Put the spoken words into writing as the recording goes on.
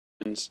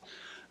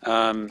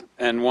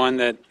and one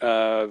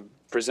that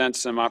presents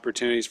some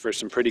opportunities for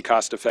some pretty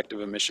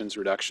cost-effective emissions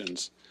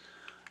reductions.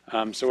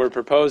 So we're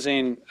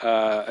proposing,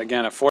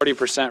 again, a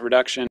 40%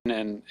 reduction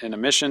in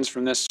emissions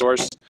from this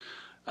source.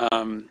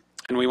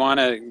 And we want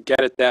to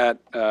get at that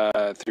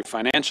through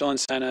financial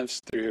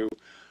incentives, through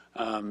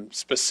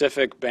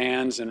specific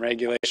bans and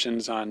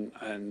regulations on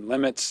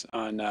limits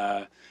on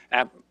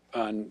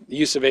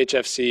use of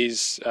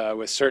HFCs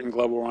with certain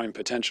global warming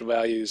potential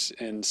values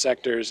in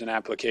sectors and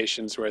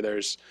applications where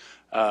there's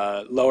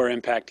lower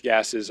impact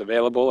gases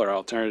available or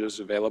alternatives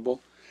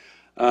available.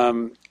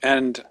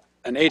 And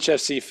an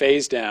HFC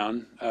phase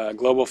down,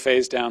 global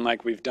phase down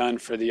like we've done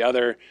for the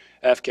other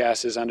F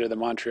gases under the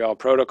Montreal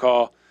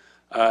Protocol,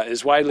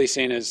 is widely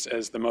seen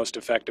as the most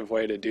effective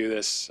way to do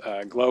this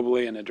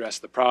globally and address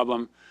the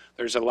problem.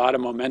 There's a lot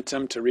of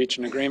momentum to reach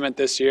an agreement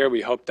this year.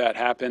 We hope that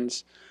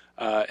happens.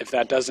 If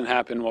that doesn't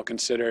happen, we'll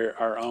consider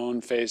our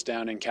own phase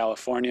down in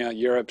California.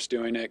 Europe's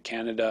doing it,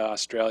 Canada,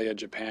 Australia,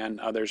 Japan,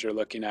 others are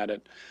looking at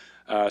it.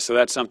 So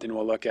that's something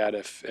we'll look at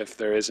if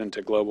there isn't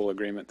a global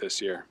agreement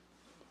this year.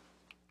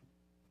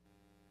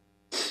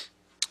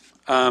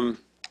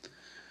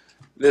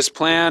 This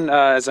plan,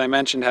 as I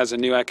mentioned, has a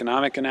new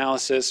economic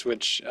analysis,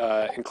 which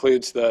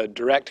includes the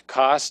direct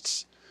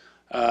costs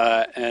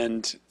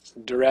and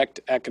direct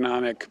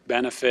economic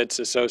benefits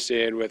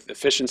associated with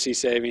efficiency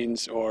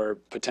savings or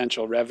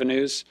potential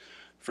revenues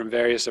from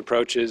various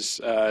approaches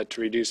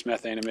to reduce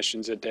methane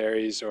emissions at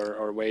dairies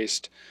or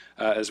waste,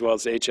 as well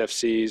as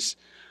HFCs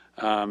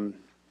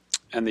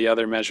and the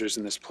other measures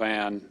in this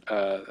plan,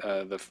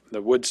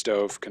 the wood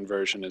stove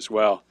conversion as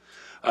well.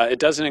 It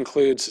doesn't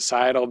include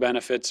societal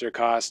benefits or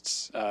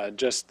costs,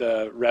 just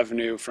the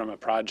revenue from a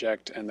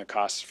project and the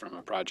costs from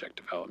a project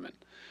development.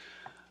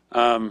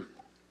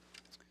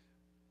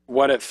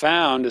 What it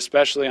found,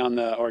 especially on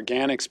the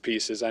organics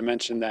pieces, I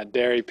mentioned that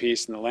dairy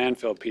piece and the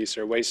landfill piece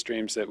are waste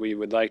streams that we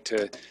would like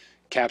to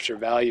capture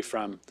value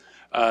from.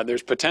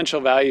 There's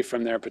potential value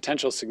from there,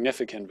 potential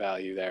significant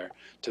value there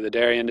to the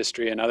dairy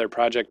industry and other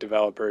project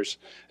developers,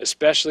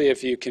 especially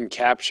if you can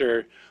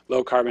capture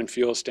low carbon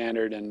fuel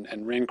standard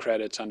and RIN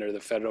credits under the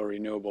federal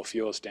renewable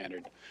fuel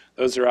standard.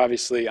 Those are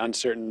obviously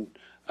uncertain.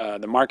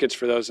 The markets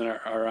for those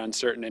are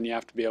uncertain, and you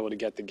have to be able to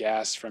get the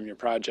gas from your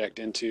project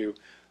into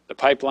the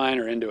pipeline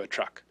or into a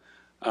truck.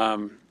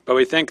 But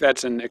we think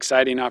that's an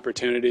exciting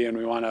opportunity, and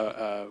we want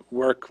to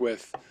work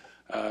with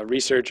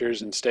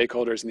researchers and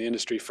stakeholders in the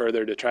industry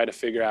further to try to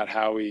figure out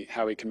how we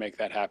can make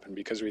that happen,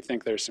 because we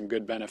think there's some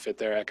good benefit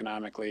there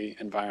economically,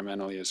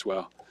 environmentally as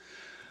well.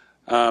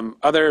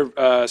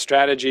 Other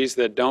strategies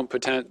that don't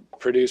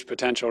produce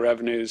potential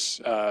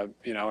revenues,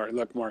 or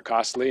look more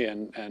costly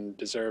and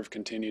deserve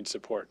continued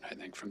support, I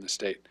think, from the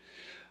state.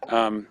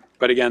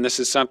 But again, this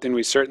is something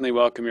we certainly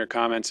welcome your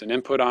comments and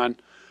input on,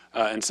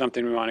 and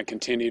something we want to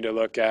continue to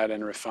look at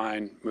and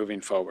refine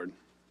moving forward.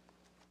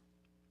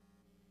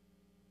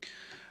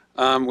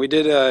 We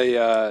did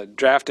a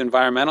draft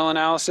environmental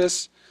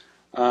analysis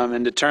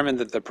and determined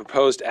that the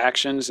proposed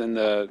actions and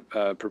the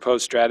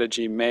proposed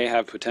strategy may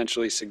have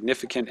potentially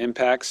significant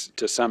impacts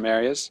to some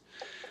areas.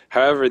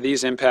 However,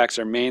 these impacts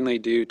are mainly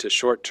due to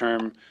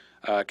short-term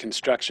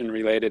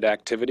construction-related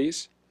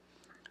activities.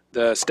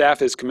 The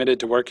staff is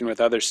committed to working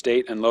with other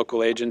state and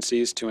local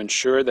agencies to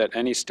ensure that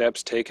any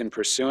steps taken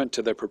pursuant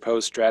to the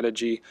proposed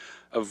strategy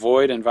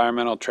avoid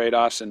environmental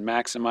trade-offs and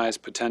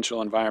maximize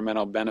potential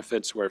environmental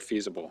benefits where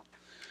feasible.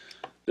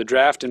 The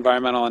draft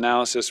environmental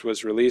analysis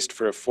was released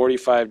for a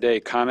 45-day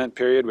comment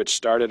period, which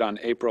started on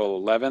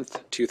April 11th,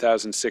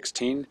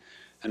 2016,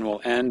 and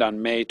will end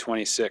on May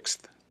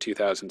 26th,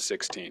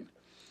 2016.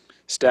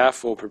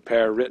 Staff will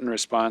prepare written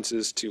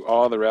responses to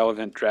all the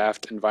relevant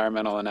draft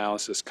environmental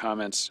analysis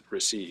comments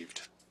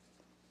received.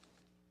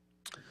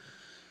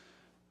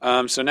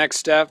 So next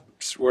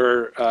steps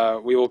were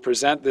we will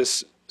present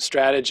this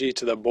strategy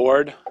to the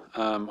board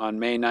on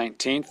May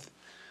 19th.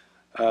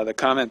 The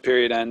comment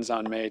period ends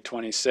on May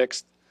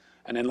 26th.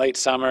 And in late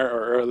summer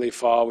or early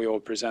fall, we will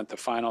present the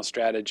final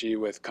strategy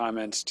with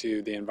comments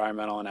to the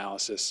environmental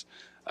analysis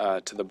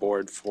to the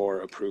board for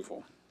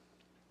approval.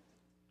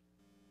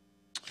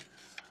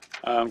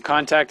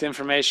 Contact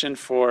information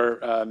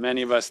for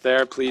many of us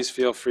there. Please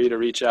feel free to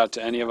reach out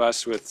to any of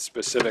us with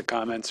specific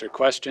comments or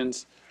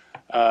questions.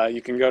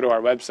 You can go to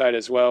our website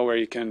as well, where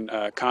you can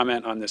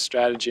comment on this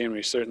strategy, and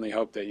we certainly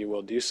hope that you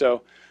will do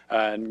so.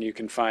 And you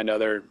can find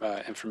other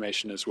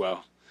information as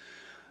well.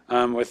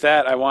 With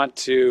that, I want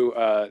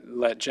to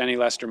let Jenny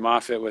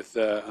Lester-Moffitt with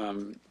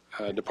the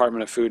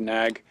Department of Food and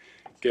Ag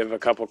give a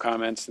couple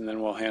comments, and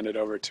then we'll hand it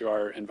over to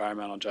our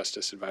Environmental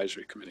Justice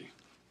Advisory Committee.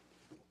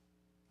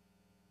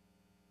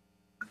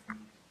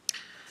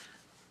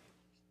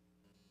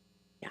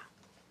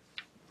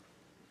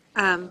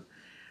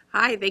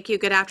 Hi, thank you.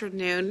 Good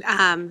afternoon.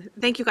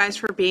 Thank you guys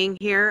for being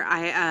here.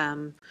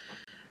 I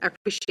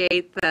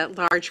appreciate the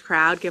large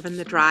crowd given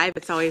the drive.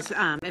 It's always,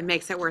 it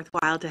makes it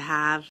worthwhile to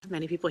have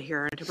many people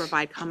here and to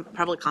provide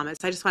public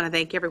comments. I just want to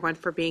thank everyone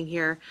for being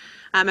here.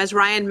 As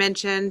Ryan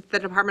mentioned, the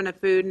Department of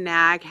Food and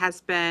Ag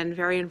has been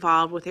very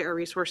involved with the Air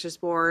Resources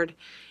Board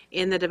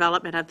in the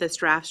development of this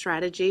draft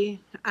strategy.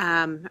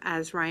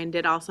 As Ryan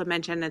did also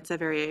mention, it's a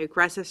very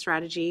aggressive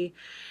strategy.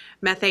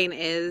 Methane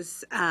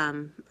is,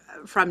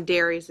 from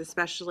dairies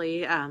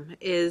especially,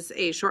 is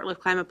a short-lived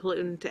climate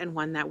pollutant and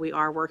one that we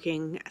are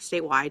working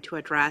statewide to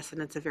address,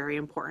 and it's a very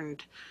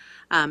important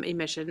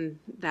emission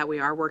that we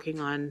are working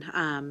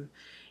on.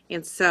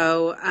 And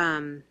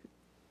so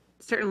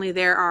certainly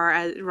there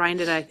are, Ryan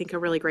did, I think, a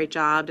really great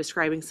job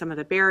describing some of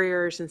the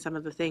barriers and some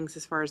of the things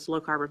as far as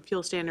low carbon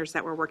fuel standards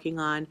that we're working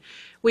on.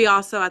 We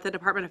also at the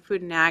Department of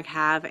Food and Ag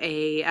have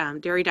a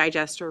dairy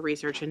digester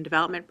research and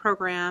development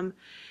program.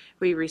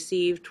 We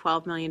received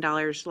 $12 million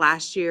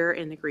last year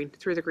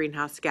through the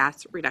Greenhouse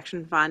Gas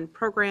Reduction Fund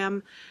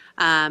program,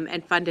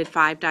 and funded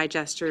 5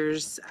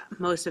 digesters,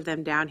 most of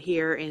them down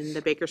here in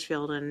the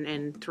Bakersfield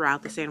and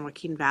throughout the San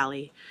Joaquin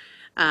Valley.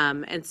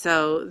 And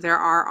so there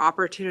are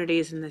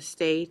opportunities in the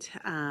state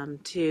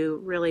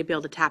to really be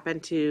able to tap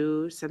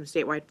into some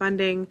statewide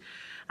funding.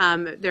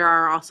 There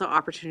are also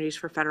opportunities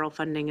for federal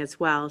funding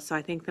as well. So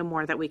I think the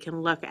more that we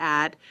can look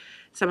at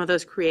some of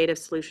those creative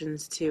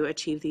solutions to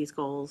achieve these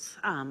goals,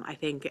 I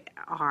think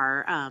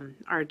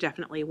are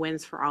definitely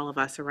wins for all of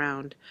us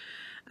around.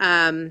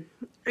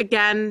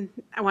 Again,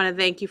 I want to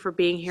thank you for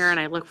being here, and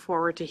I look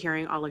forward to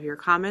hearing all of your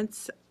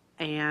comments.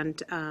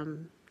 And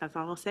that's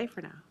all I'll say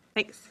for now.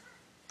 Thanks.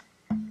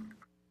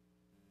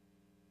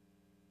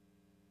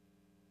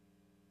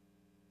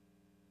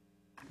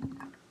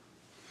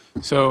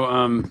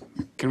 So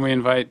can we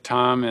invite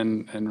Tom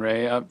and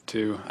Ray up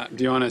to,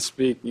 do you want to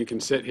speak? You can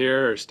sit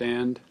here or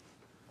stand.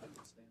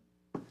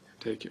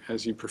 Take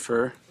as you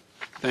prefer.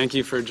 Thank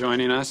you for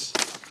joining us.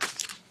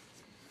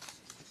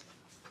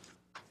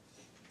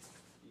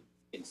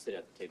 You can sit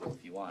at the table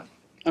if you want.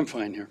 I'm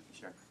fine here.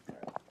 Sure.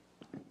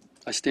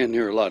 I stand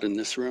here a lot in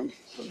this room.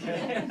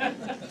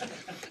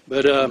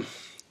 But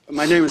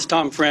my name is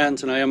Tom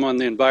Franz, and I am on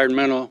the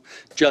Environmental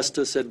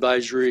Justice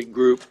Advisory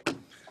Group,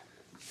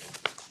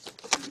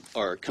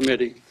 or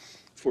committee,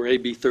 for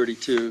AB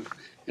 32.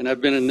 And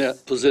I've been in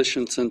that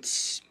position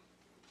since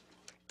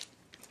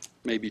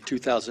maybe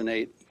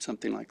 2008,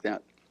 something like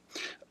that.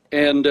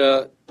 And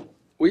the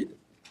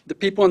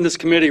people in this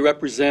committee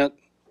represent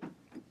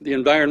the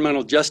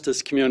environmental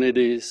justice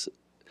communities.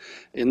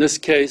 In this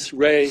case,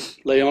 Ray,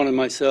 Leon, and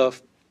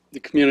myself, the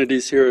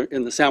communities here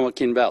in the San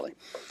Joaquin Valley.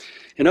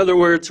 In other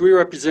words, we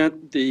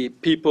represent the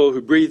people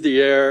who breathe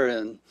the air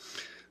and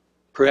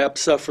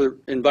perhaps suffer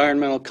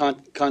environmental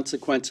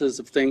consequences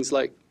of things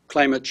like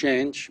climate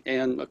change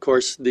and, of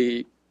course,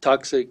 the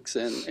toxics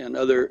and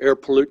other air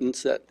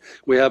pollutants that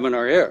we have in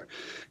our air.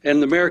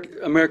 And the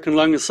American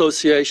Lung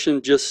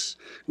Association just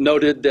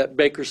noted that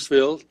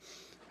Bakersfield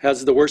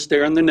has the worst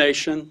air in the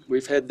nation.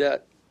 We've had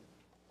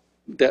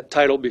that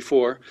title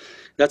before.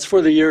 That's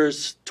for the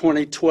years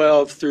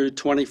 2012 through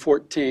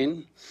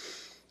 2014.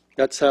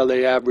 That's how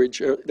they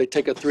average. They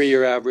take a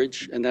 3-year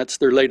average, and that's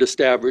their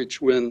latest average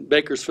when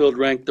Bakersfield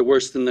ranked the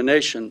worst in the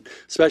nation,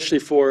 especially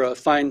for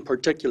fine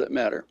particulate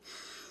matter.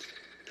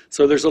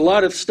 So there's a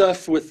lot of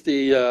stuff with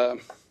the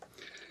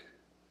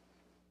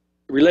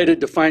related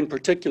to fine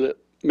particulate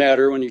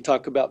matter when you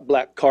talk about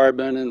black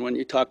carbon and when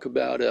you talk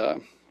about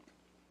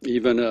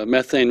even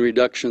methane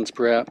reductions,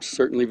 perhaps,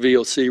 certainly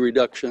VOC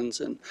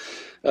reductions and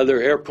other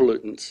air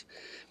pollutants.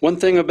 One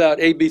thing about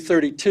AB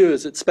 32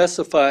 is it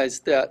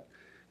specifies that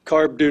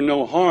CARB do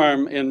no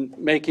harm in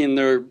making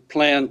their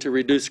plan to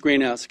reduce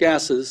greenhouse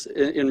gases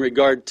in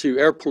regard to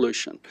air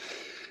pollution.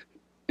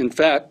 In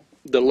fact,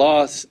 the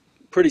law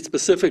pretty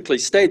specifically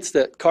states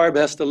that CARB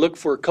has to look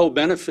for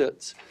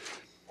co-benefits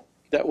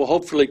that will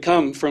hopefully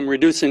come from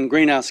reducing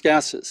greenhouse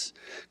gases,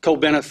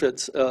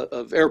 co-benefits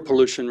of air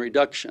pollution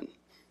reduction.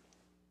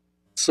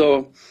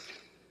 So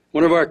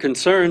one of our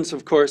concerns,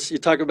 of course, you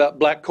talk about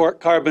black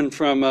carbon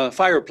from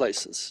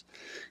fireplaces.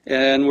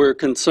 And we're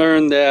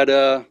concerned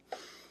that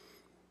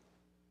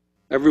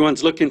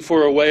everyone's looking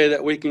for a way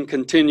that we can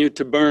continue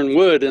to burn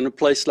wood in a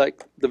place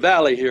like the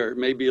valley here,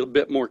 maybe a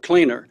bit more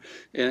cleaner,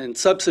 and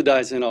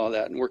subsidizing all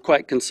that. And we're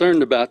quite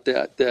concerned about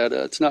that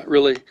it's not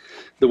really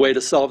the way to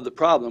solve the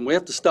problem. We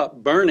have to stop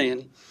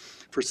burning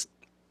for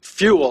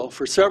fuel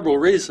for several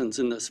reasons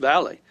in this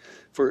valley.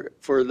 For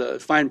the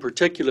fine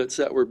particulates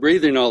that we're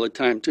breathing all the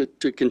time,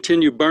 to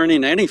continue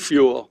burning any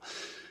fuel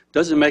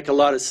doesn't make a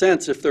lot of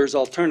sense if there's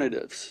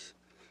alternatives.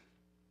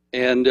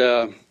 And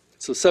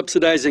so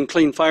subsidizing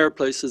clean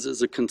fireplaces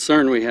is a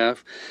concern we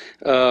have.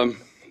 And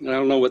I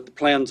don't know what the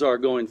plans are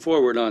going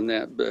forward on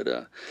that, but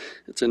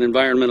it's an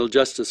environmental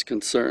justice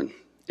concern,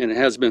 and it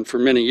has been for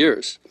many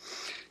years.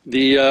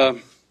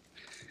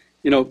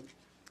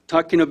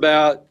 Talking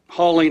about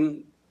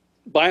hauling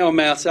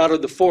biomass out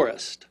of the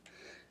forest,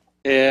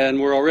 and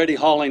we're already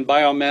hauling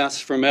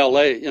biomass from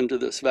LA into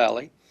this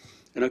valley.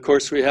 And of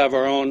course we have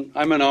our own,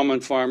 I'm an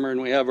almond farmer,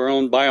 and we have our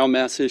own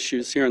biomass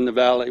issues here in the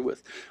valley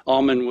with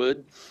almond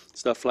wood,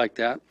 stuff like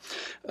that.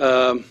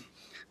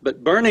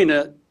 But burning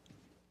it,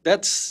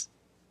 that's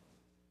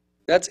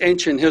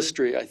ancient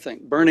history, I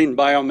think, burning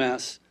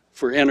biomass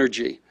for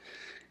energy.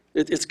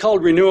 It's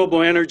called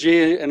renewable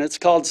energy, and it's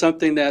called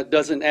something that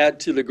doesn't add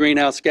to the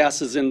greenhouse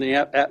gases in the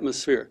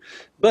atmosphere.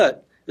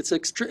 But it's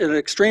an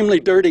extremely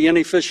dirty,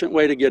 inefficient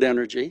way to get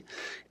energy,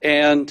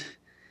 and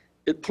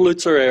it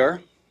pollutes our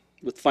air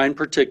with fine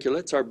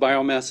particulates. Our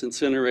biomass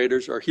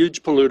incinerators are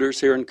huge polluters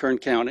here in Kern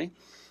County.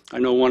 I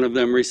know one of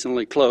them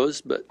recently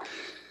closed, but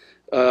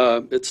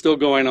it's still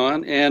going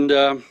on.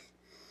 And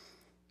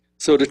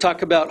so to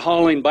talk about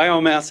hauling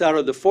biomass out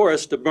of the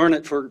forest to burn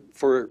it for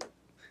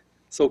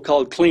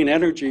so-called clean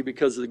energy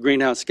because of the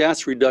greenhouse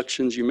gas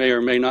reductions you may or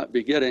may not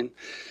be getting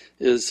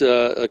is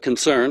a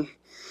concern.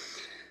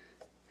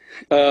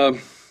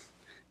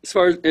 As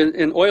far as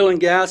in oil and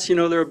gas, you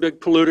know, they're a big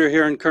polluter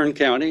here in Kern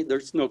County.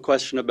 There's no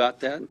question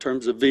about that in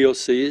terms of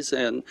VOCs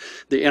and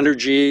the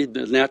energy,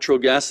 the natural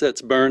gas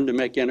that's burned to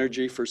make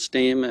energy for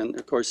steam and,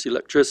 of course,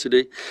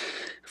 electricity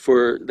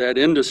for that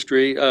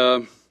industry.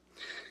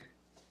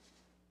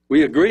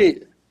 We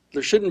agree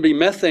there shouldn't be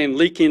methane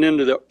leaking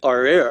into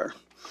our air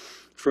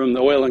from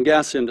the oil and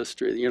gas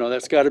industry. You know,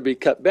 that's got to be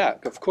cut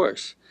back, of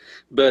course.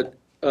 But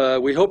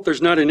we hope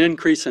there's not an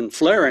increase in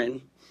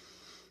flaring,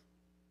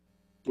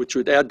 which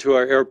would add to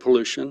our air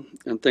pollution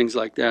and things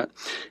like that.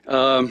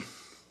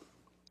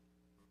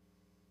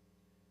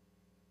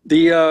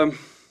 The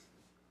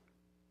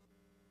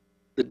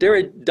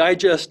dairy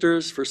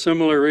digesters, for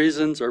similar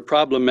reasons, are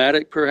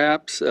problematic,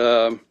 perhaps,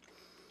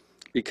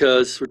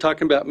 because we're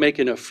talking about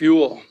making a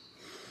fuel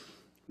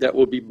that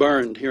will be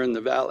burned here in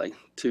the valley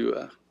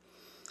to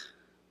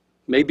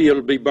maybe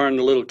it'll be burned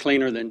a little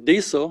cleaner than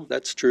diesel,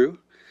 that's true,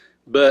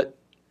 but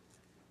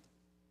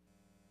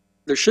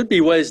there should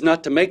be ways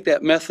not to make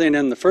that methane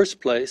in the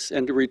first place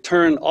and to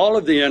return all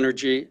of the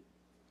energy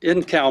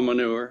in cow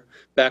manure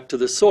back to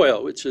the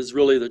soil, which is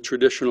really the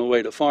traditional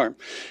way to farm.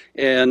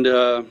 And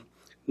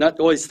not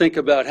always think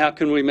about how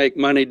can we make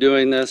money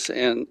doing this,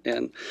 and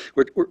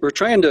we're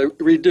trying to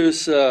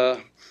reduce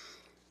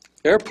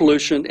air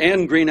pollution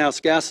and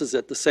greenhouse gases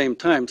at the same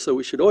time, so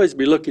we should always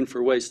be looking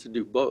for ways to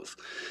do both.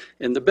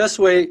 And the best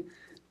way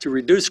to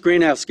reduce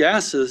greenhouse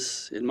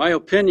gases, in my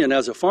opinion,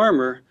 as a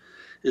farmer,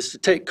 is to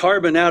take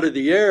carbon out of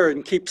the air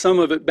and keep some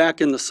of it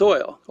back in the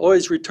soil.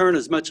 Always return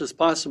as much as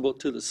possible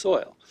to the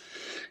soil.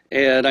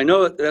 And I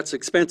know that's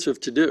expensive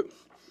to do.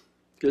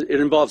 It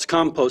involves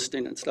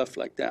composting and stuff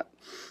like that.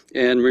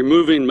 And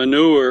removing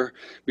manure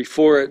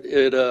before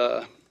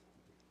it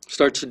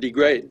starts to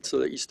degrade so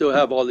that you still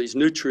have all these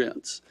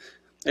nutrients.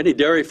 Any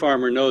dairy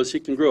farmer knows he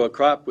can grow a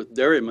crop with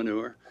dairy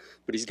manure,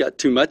 but he's got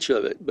too much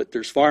of it. But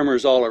there's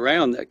farmers all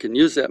around that can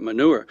use that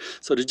manure.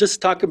 So to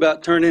just talk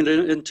about turning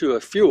it into a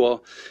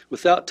fuel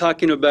without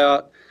talking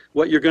about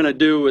what you're going to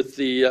do with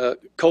the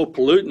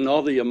co-pollutant,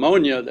 all the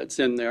ammonia that's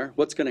in there,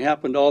 what's going to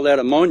happen to all that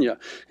ammonia?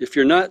 If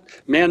you're not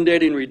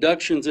mandating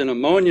reductions in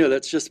ammonia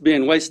that's just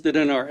being wasted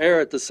in our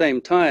air at the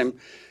same time,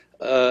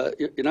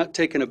 you're not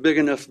taking a big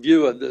enough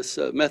view of this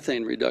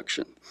methane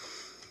reduction.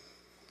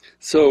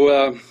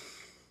 So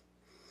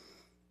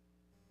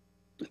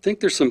I think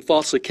there's some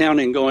false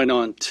accounting going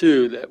on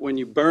too, that when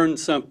you burn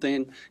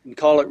something and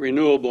call it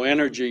renewable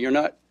energy, you're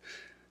not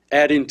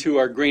adding to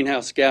our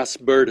greenhouse gas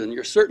burden.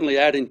 You're certainly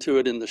adding to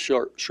it in the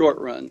short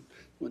run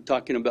when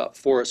talking about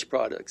forest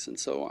products and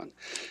so on.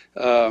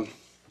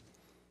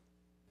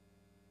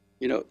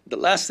 You know, the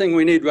last thing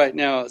we need right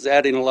now is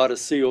adding a lot of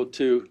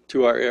CO2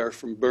 to our air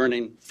from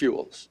burning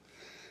fuels.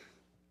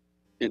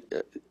 I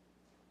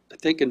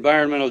think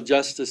environmental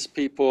justice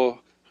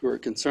people who are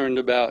concerned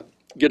about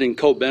getting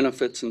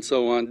co-benefits and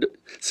so on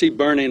see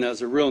burning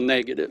as a real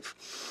negative,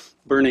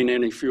 burning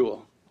any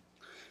fuel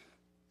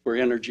for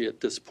energy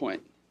at this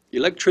point.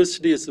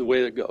 Electricity is the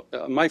way to go.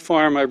 On my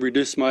farm, I've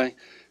reduced my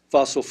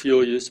fossil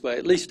fuel use by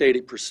at least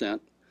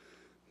 80%.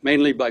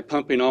 Mainly by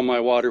pumping all my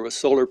water with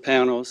solar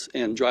panels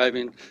and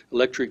driving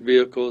electric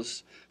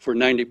vehicles for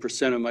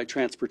 90% of my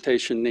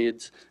transportation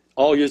needs,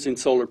 all using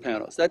solar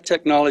panels. That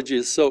technology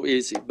is so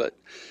easy, but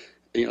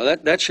you know,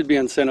 that should be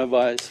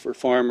incentivized for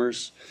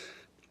farmers.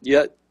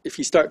 Yet, if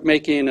you start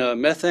making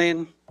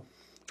methane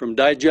from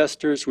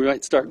digesters, we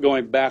might start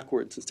going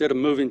backwards. Instead of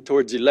moving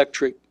towards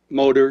electric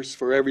motors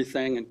for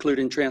everything,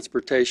 including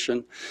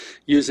transportation,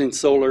 using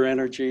solar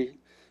energy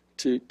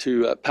to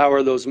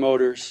power those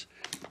motors,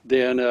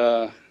 then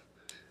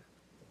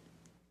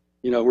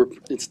you know,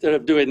 instead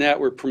of doing that,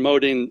 we're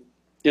promoting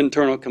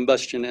internal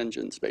combustion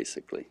engines,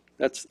 basically.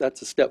 That's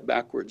a step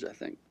backwards, I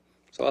think.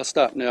 So I'll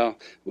stop now.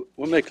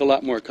 We'll make a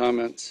lot more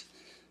comments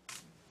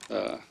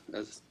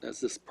as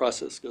this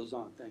process goes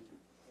on. Thank you.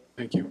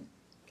 Thank you.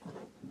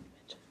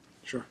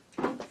 Sure.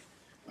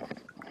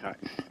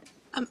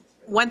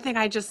 One thing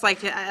I just like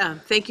to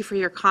thank you for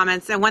your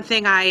comments. And one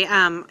thing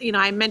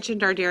I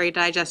mentioned our dairy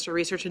digester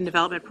research and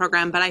development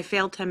program, but I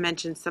failed to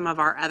mention some of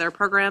our other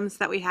programs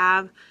that we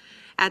have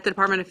at the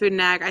Department of Food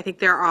and Ag. I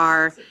think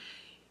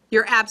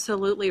you're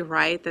absolutely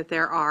right that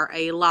there are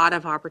a lot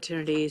of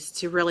opportunities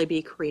to really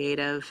be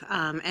creative,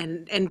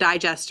 and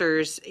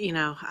digesters, you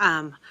know,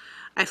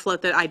 I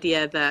float the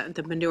idea of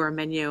the manure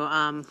menu,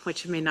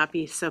 which may not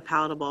be so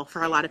palatable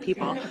for a lot of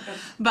people,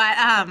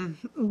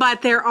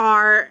 but there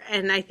are,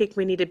 and I think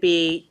we need to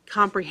be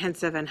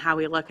comprehensive in how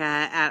we look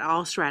at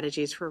all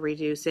strategies for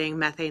reducing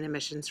methane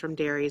emissions from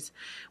dairies.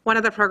 One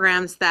of the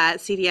programs that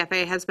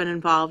CDFA has been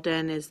involved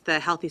in is the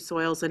Healthy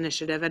Soils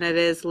Initiative, and it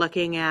is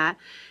looking at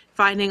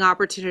finding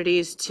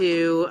opportunities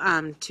to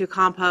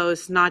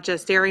compost not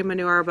just dairy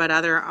manure but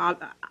other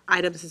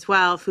items as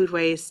well, food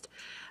waste,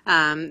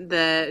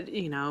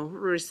 recycle,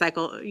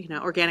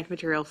 organic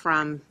material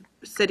from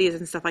cities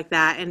and stuff like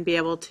that, and be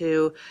able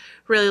to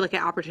really look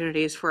at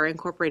opportunities for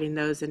incorporating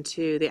those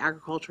into the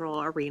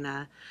agricultural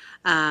arena.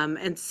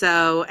 And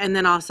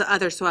then also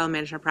other soil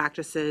management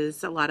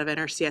practices, a lot of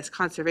NRCS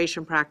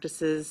conservation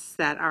practices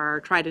that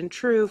are tried and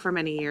true for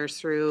many years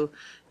through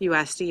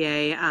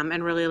USDA,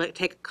 and really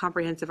take a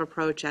comprehensive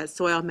approach at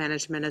soil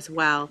management as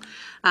well.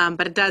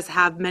 But it does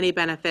have many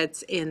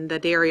benefits in the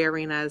dairy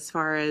arena as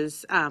far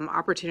as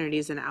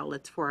opportunities and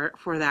outlets for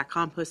that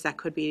compost that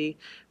could be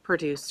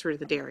produced through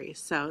the dairy.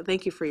 So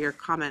thank you for your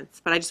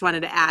comments. But I just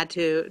wanted to add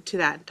to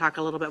that and talk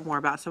a little bit more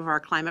about some of our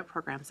climate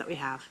programs that we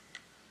have.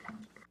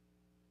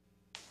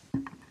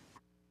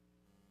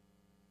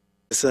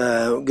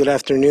 Good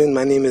afternoon.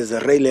 My name is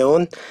Rey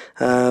Leon.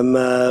 I'm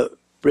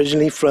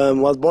originally I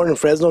was born in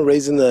Fresno,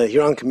 raised in the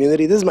Huron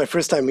community. This is my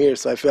first time here,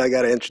 so I feel I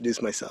got to introduce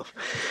myself.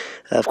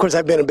 Of course,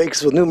 I've been in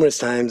Bakersfield numerous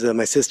times.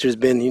 My sister's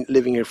been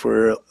living here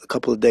for a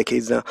couple of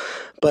decades now.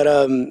 But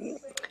I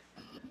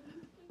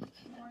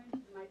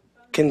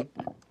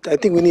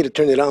think we need to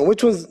turn it on.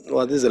 Which one's,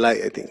 well, this is a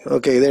light, I think.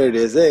 Okay, there it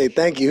is. Hey,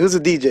 thank you. Who's a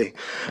DJ?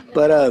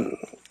 But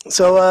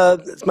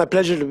it's my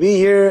pleasure to be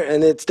here,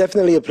 and it's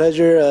definitely a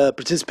pleasure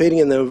participating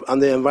on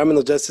the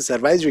Environmental Justice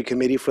Advisory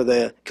Committee for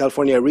the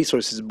California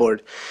Resources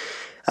Board.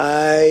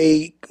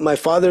 My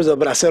father's a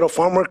bracero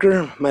farm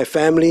worker. My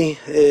family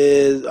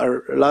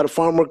are a lot of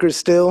farm workers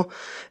still,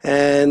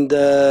 and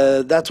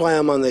that's why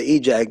I'm on the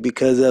EJAC,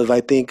 because of, I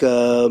think,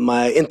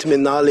 my intimate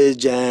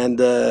knowledge and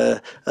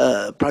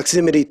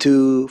proximity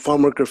to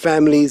farm worker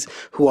families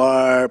who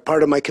are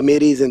part of my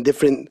committees in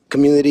different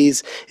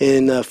communities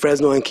in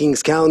Fresno and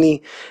Kings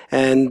County,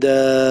 and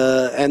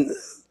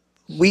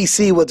we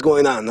see what's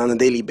going on a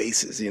daily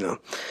basis,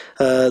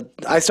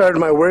 I started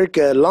my work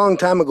a long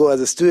time ago as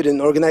a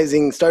student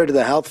started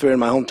the health fair in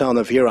my hometown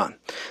of Huron.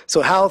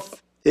 So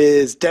health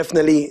is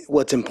definitely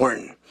what's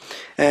important.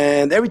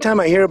 And every time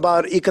I hear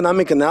about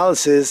economic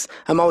analysis,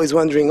 I'm always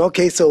wondering,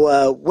 okay,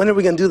 so when are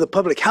we going to do the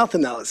public health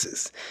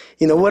analysis?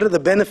 What are the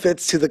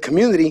benefits to the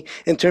community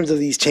in terms of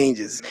these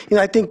changes?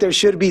 I think there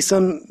should be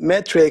some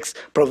metrics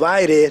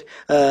provided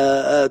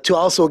to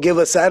also give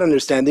us that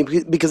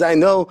understanding, because I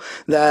know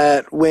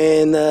that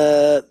when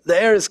the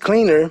air is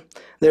cleaner,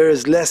 there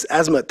is less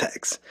asthma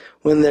attacks.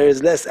 When there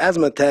is less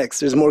asthma attacks,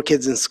 there's more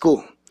kids in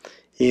school.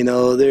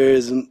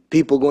 There's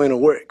people going to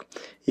work.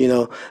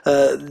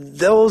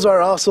 Those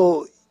are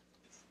also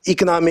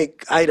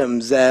economic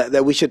items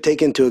that we should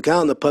take into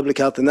account in the public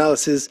health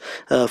analysis.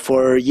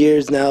 For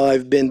years now,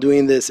 I've been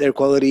doing this air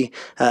quality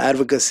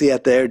advocacy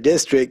at the Air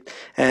District,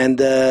 and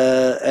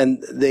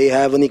they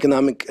have an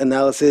economic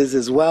analysis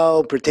as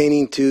well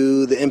pertaining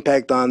to the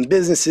impact on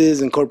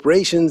businesses and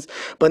corporations,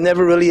 but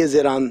never really is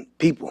it on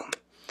people.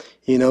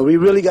 We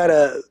really got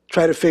to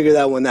try to figure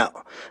that one out,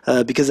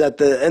 because at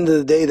the end of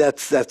the day,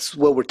 that's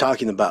what we're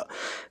talking about.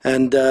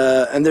 And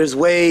there's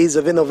ways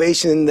of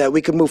innovation that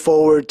we can move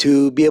forward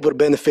to be able to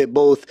benefit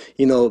both,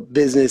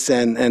 business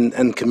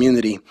and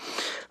community.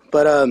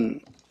 But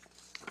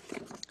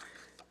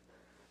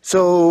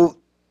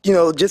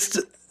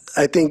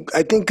I think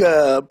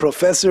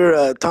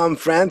Professor Tom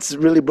France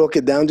really broke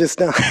it down just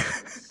now.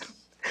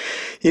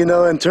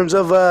 In terms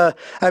of,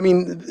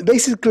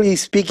 basically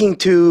speaking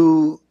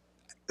to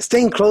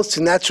staying close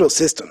to natural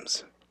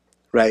systems,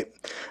 right?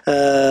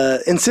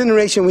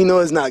 Incineration, we know,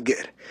 is not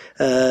good.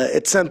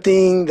 It's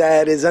something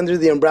that is under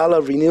the umbrella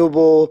of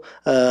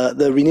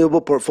the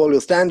renewable portfolio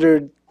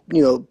standard,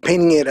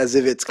 painting it as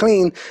if it's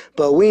clean,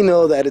 but we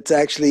know that it's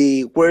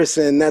actually worse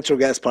than natural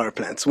gas power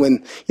plants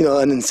when,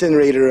 an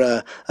incinerator,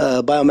 a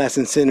biomass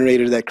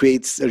incinerator that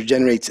creates or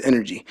generates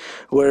energy.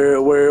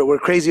 We're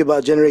crazy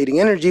about generating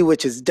energy,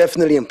 which is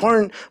definitely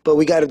important, but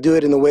we got to do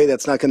it in a way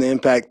that's not going to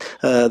impact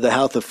the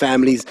health of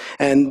families.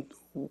 And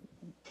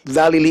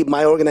Valley Leap,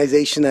 my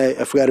organization,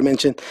 I forgot to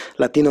mention,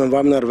 Latino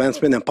Environmental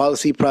Advancement and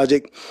Policy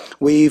Project,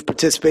 we've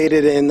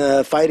participated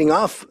in fighting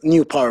off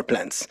new power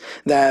plants.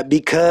 That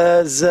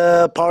because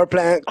power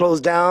plant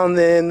closed down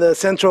in the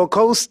Central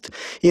Coast,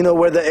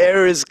 where the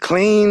air is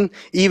clean,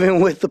 even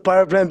with the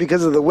power plant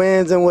because of the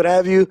winds and what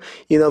have you.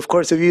 Of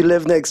course, if you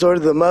live next door to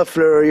the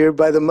muffler or you're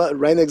by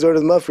right next door to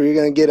the muffler, you're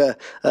going to get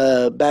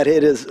a bad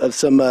hit of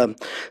some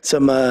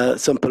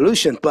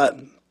pollution. But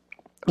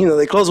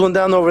they close one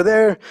down over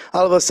there.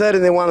 All of a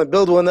sudden, they want to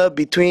build one up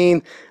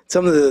between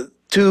some of the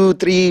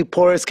 2-3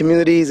 poorest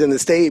communities in the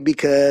state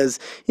because,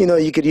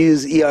 you could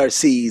use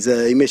ERCs,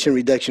 emission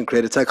reduction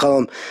credits. I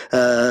call them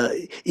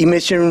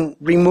emission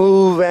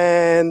remove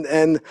and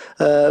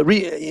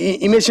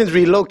emissions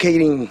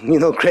relocating,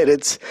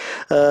 credits,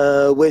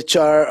 which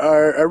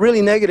are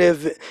really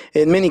negative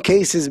in many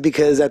cases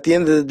because at the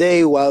end of the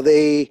day, while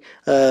they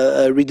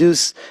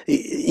reduce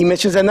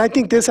emissions, and I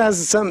think this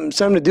has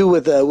something to do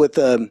with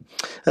the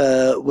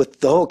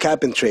whole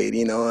cap and trade,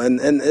 and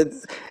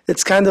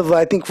it's kind of,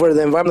 I think, for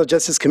the environmental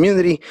justice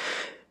community,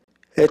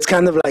 it's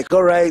kind of like,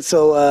 all right,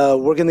 so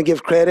we're going to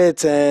give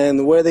credits,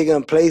 and where are they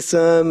going to place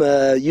them?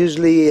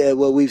 Usually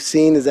what we've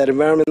seen is that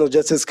environmental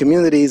justice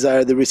communities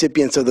are the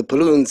recipients of the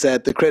pollutants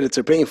that the credits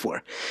are paying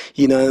for,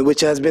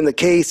 which has been the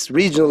case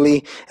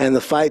regionally, and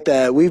the fight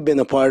that we've been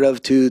a part of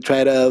to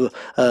try to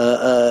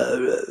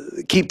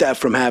keep that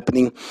from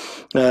happening.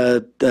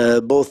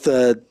 Both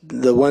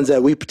the ones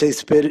that we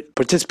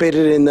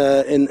participated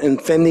in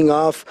fending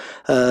off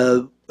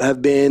have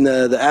been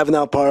the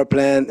Avenal power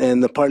plant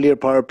and the Parlier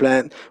power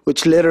plant,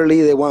 which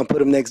literally they want to put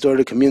them next door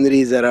to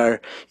communities that are,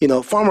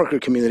 farm worker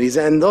communities.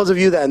 And those of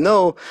you that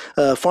know,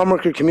 farm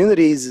worker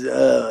communities,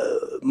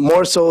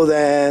 more so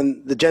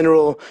than the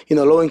general,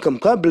 low-income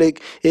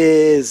public,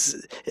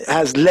 has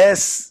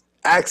less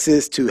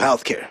access to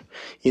healthcare,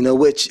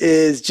 which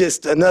is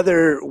just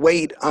another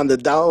weight on the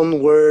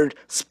downward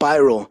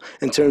spiral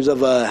in terms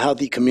of a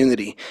healthy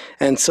community.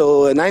 And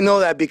I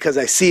know that because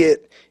I see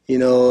it.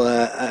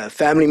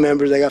 Family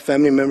members. I got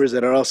family members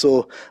that are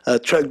also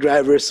truck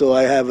drivers, so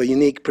I have a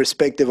unique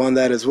perspective on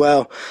that as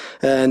well,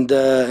 and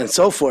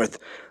so forth.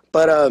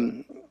 But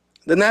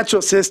the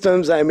natural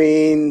systems, I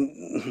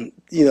mean,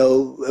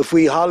 if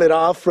we haul it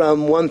off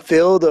from one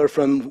field or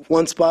from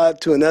one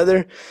spot to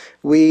another,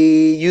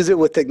 we use it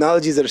with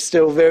technologies that are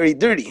still very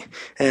dirty,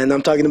 and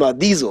I'm talking about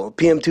diesel,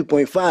 PM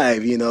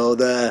 2.5.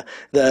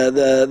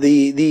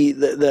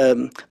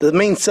 The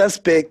main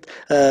suspect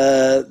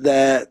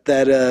that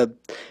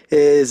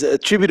is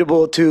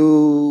attributable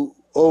to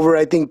over,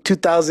 I think,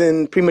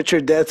 2,000 premature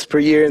deaths per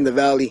year in the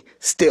valley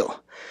still.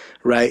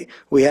 Right,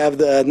 we have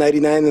the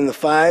 99 and the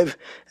 5.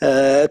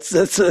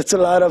 It's a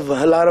lot of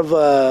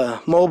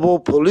mobile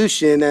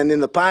pollution, and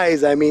in the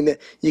pies, I mean,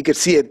 you could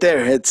see it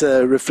there. It's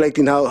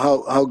reflecting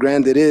how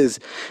grand it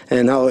is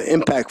and how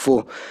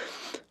impactful.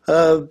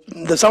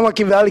 The San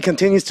Joaquin Valley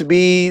continues to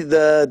be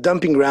the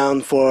dumping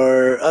ground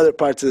for other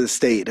parts of the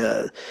state.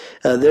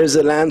 There's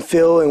a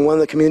landfill in one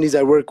of the communities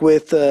I work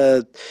with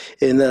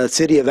in the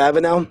city of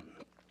Avenal,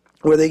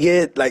 where they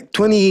get like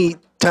 20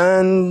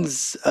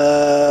 tons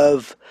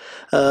of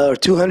or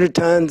 200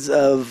 tons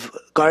of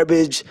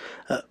garbage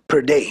per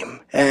day,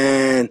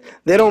 and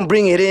they don't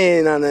bring it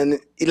in on an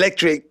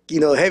electric,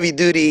 heavy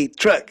duty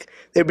truck.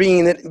 They're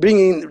bringing it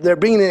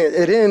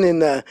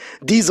in a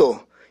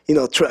diesel,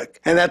 truck,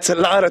 and that's a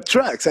lot of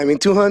trucks. I mean,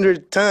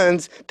 200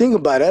 tons. Think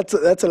about it.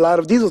 That's a lot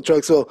of diesel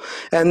trucks. So,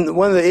 and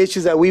one of the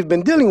issues that we've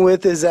been dealing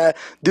with is that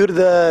due to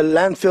the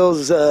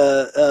landfill's,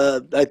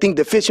 I think,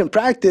 deficient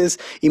practice,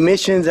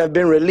 emissions have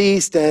been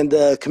released, and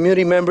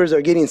community members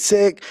are getting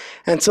sick.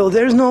 And so,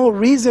 there's no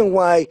reason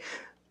why,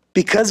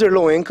 because they're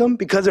low income,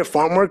 because they're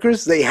farm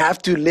workers, they have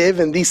to live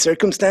in these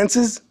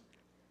circumstances.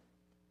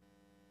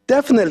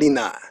 Definitely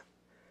not.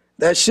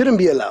 That shouldn't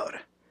be allowed.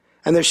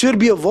 And there should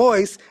be a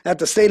voice at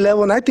the state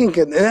level, and I think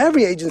in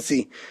every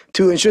agency,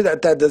 to ensure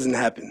that that doesn't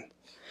happen.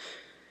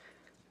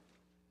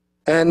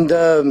 And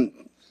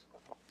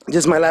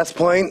just my last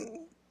point.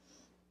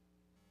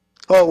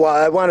 Oh, well,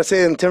 I want to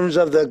say in terms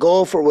of the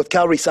goal with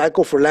Cal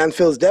Recycle for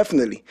landfills,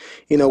 definitely.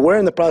 We're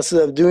in the process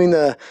of doing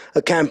a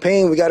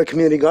campaign. We got a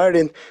community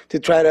garden to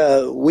try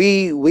to,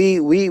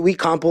 we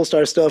compost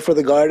our stuff for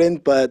the garden,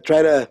 but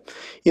try to,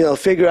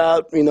 figure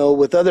out,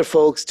 with other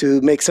folks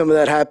to make some of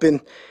that happen.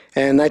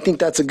 And I think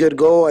that's a good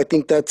goal. I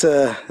think that's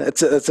a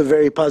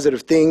very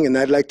positive thing, and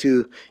I'd like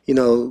to,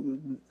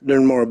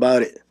 learn more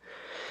about it.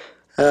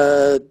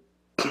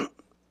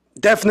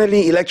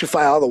 Definitely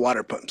electrify all the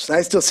water pumps.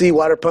 I still see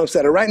water pumps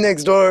that are right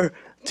next door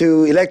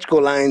to electrical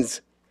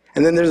lines,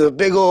 and then there's a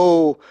big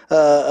old,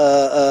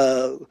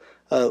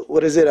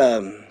 what is it,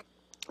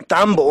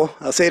 tambo.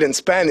 I'll say it in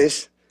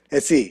Spanish.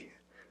 Let's see,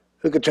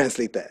 who could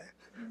translate that?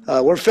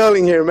 We're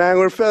failing here, man.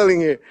 We're failing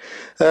here.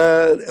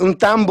 Un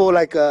tambo,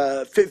 like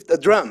a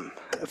drum,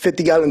 a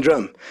 50-gallon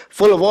drum,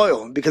 full of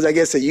oil, because I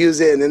guess they use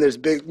it, and then there's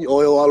big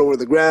oil all over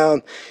the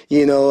ground.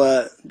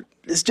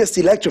 It's just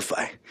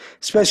electrify,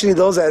 especially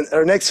those that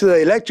are next to the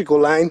electrical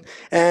line.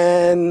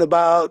 And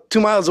about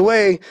 2 miles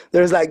away,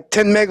 there's like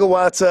 10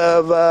 megawatts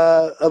of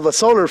a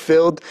solar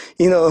field,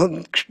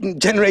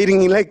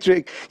 generating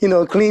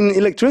clean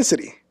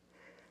electricity.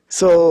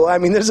 So, I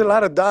mean, there's a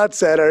lot of dots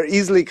that are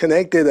easily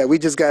connected that we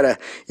just got to,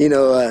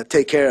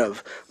 take care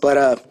of.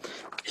 But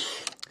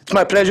it's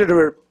my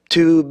pleasure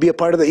to be a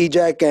part of the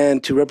EJAC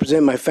and to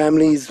represent my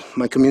families,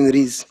 my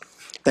communities.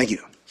 Thank you.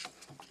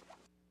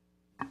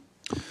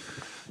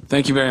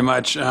 Thank you very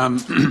much.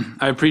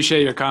 I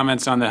appreciate your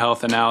comments on the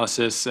health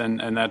analysis,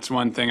 and that's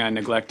one thing I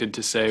neglected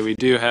to say. We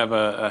do have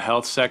a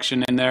health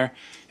section in there.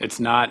 It's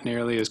not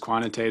nearly as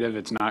quantitative.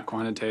 It's not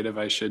quantitative,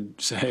 I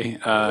should say, We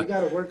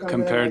gotta work on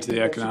compared that. to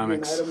the I think that should be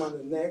economics. an item on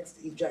the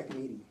next EJAC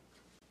meeting.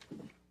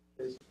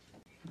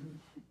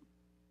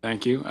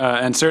 Thank you.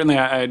 And certainly,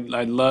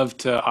 I'd love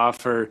to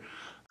offer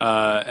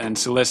and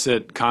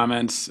solicit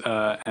comments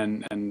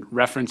and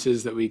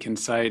references that we can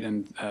cite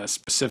and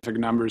specific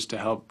numbers to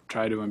help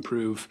try to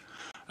improve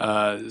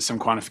some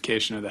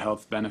quantification of the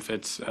health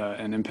benefits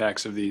and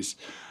impacts of these.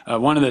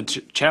 One of the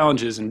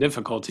challenges and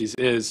difficulties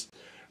is,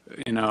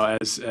 you know,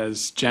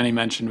 as Jenny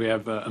mentioned, we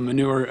have a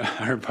menu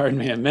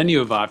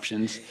of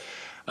options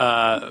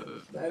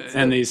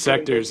in these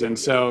sectors, and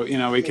so you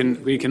know we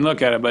can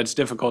look at it, but it's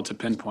difficult to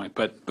pinpoint.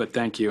 But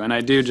thank you, and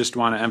I do just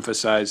want to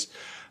emphasize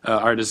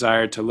our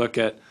desire to look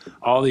at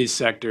all these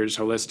sectors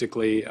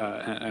holistically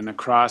and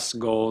across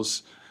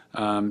goals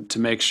to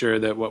make sure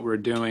that what we're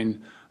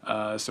doing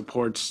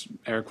supports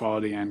air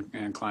quality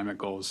and climate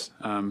goals.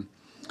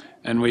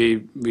 And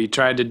we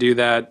tried to do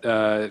that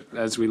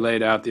as we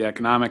laid out the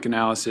economic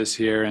analysis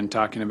here and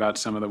talking about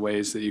some of the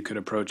ways that you could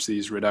approach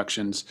these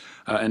reductions.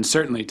 And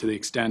certainly to the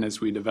extent as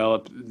we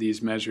develop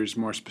these measures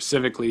more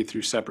specifically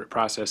through separate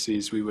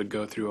processes, we would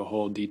go through a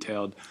whole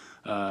detailed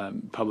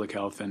public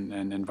health and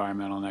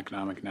environmental and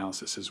economic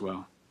analysis as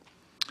well.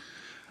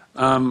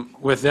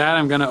 With that,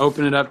 I'm going to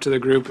open it up to the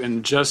group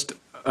in just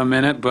a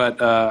minute,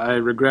 but I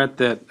regret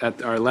that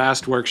at our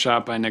last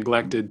workshop I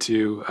neglected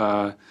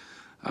to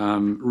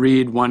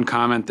read one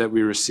comment that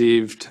we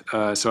received,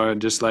 so I'd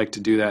just like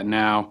to do that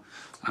now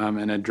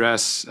and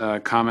address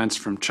comments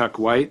from Chuck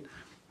White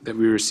that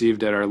we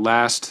received at our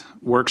last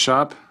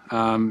workshop.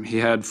 He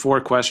had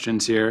 4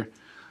 questions here.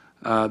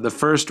 The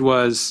first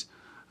was,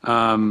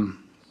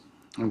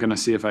 I'm going to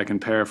see if I can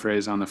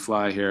paraphrase on the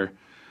fly here.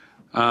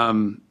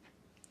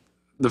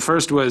 The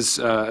first was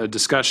a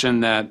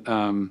discussion that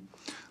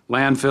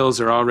landfills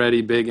are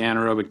already big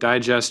anaerobic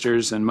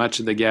digesters, and much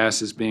of the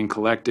gas is being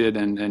collected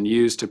and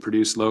used to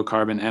produce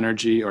low-carbon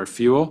energy or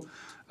fuel.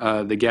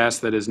 The gas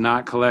that is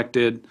not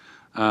collected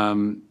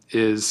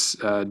is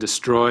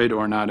destroyed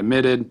or not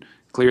emitted.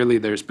 Clearly,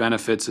 there's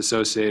benefits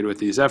associated with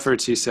these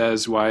efforts, he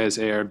says. Why is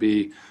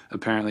ARB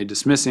apparently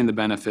dismissing the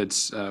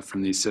benefits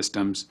from these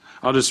systems?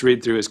 I'll just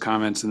read through his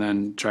comments and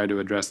then try to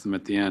address them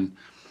at the end.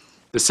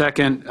 The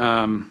second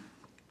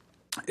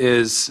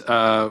is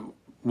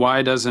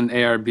why doesn't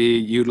ARB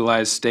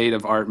utilize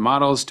state-of-art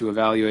models to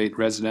evaluate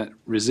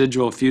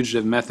residual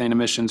fugitive methane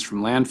emissions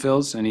from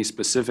landfills? And he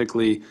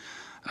specifically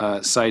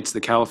cites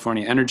the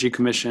California Energy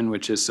Commission,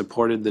 which has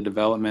supported the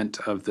development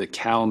of the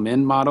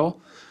CalMin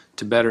model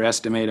to better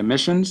estimate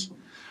emissions.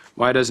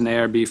 Why doesn't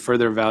ARB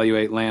further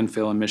evaluate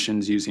landfill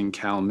emissions using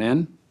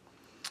CalMin?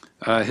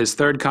 His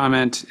third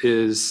comment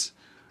is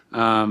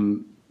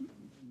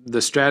the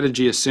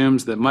strategy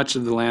assumes that much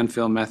of the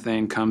landfill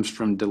methane comes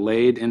from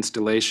delayed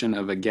installation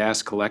of a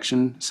gas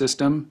collection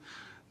system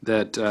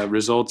that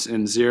results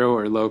in 0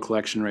 or low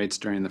collection rates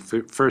during the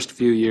first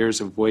few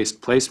years of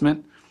waste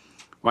placement.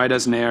 Why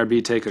doesn't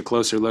ARB take a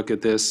closer look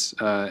at this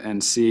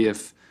and see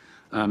if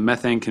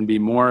methane can be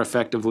more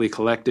effectively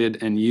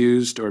collected and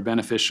used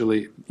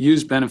beneficially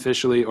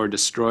or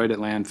destroyed at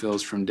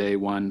landfills from day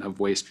one of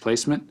waste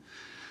placement?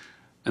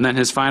 And then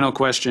his final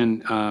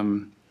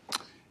question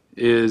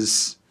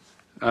is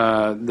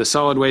the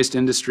solid waste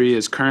industry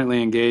is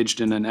currently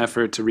engaged in an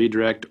effort to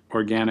redirect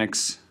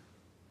organics,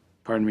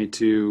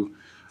 to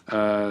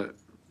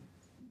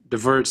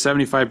divert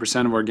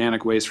 75% of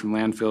organic waste from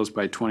landfills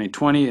by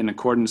 2020 in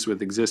accordance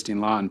with existing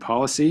law and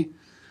policy.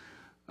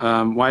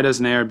 Why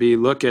doesn't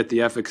ARB look at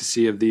the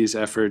efficacy of these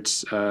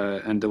efforts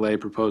and delay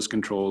proposed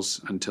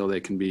controls until they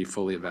can be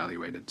fully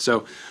evaluated?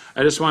 So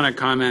I just want to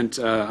comment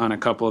on a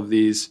couple of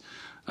these.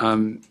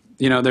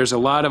 You know, there's a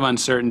lot of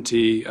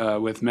uncertainty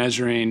with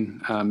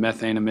measuring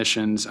methane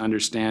emissions,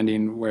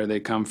 understanding where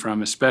they come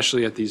from,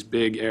 especially at these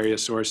big area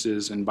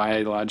sources and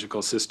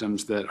biological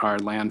systems that are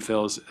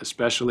landfills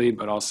especially,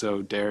 but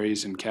also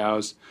dairies and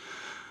cows.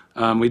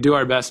 We do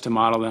our best to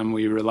model them.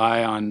 We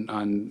rely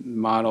on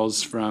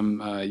models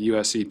from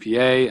US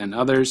EPA and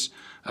others.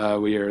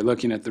 We are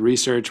looking at the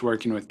research,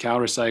 working with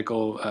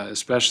CalRecycle,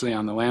 especially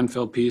on the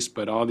landfill piece,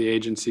 but all the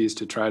agencies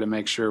to try to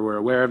make sure we're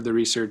aware of the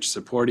research,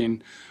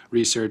 supporting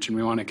research, and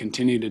we want to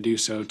continue to do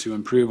so to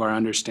improve our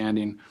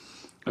understanding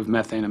of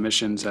methane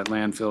emissions at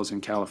landfills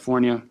in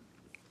California.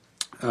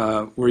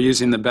 We're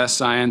using the best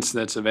science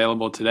that's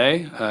available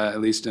today, at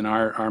least in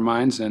our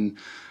minds, and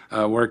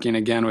working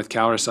again with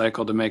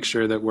CalRecycle to make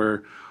sure that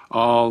we're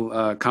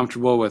all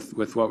comfortable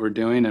with what we're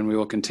doing, and we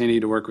will continue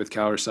to work with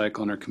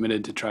CalRecycle and are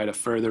committed to try to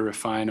further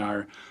refine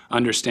our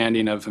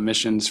understanding of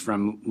emissions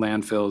from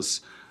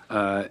landfills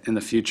in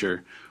the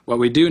future. What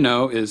we do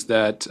know is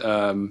that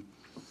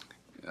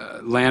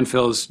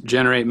landfills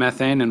generate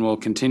methane and will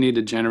continue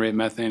to generate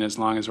methane as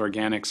long as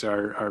organics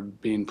are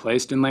being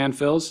placed in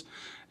landfills.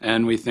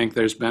 And we think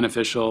there's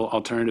beneficial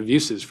alternative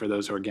uses for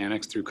those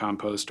organics through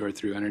compost or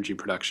through energy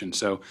production.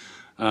 So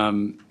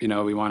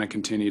we want to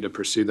continue to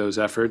pursue those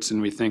efforts,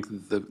 and we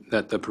think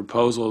that the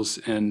proposals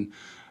and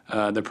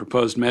the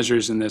proposed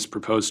measures in this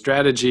proposed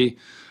strategy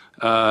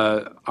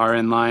are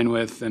in line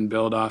with and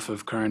build off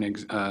of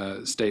current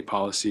state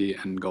policy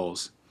and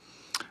goals.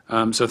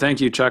 So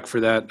thank you, Chuck, for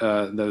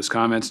those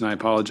comments, and I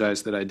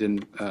apologize that I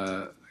didn't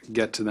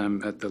get to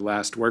them at the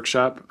last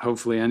workshop.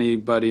 Hopefully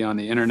anybody on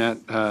the internet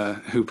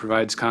who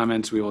provides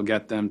comments, we will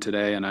get them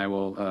today, and I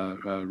will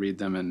read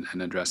them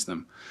and address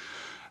them.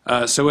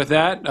 So with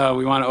that,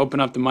 we want to open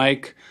up the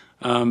mic.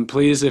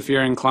 Please, if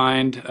you're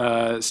inclined,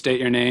 state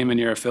your name and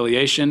your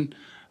affiliation.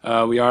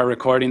 We are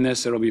recording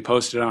this. It'll be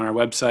posted on our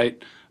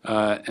website.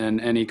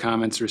 And any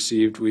comments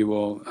received, we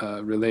will,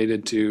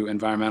 related to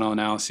environmental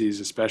analyses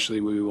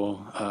especially, we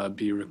will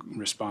be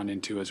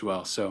responding to as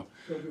well. So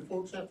do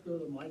folks have to go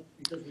to the mic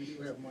because we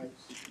do have mics?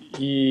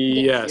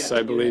 Yes,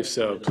 I believe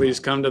so. Please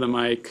come to the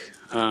mic.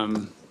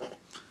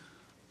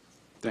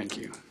 Thank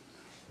you.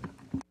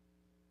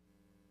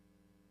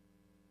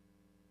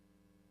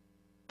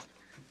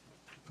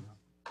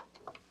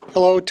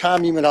 Hello,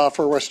 Tom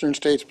Umanoffer, Western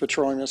States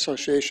Petroleum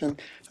Association.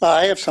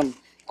 I have some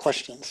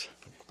questions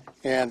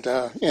and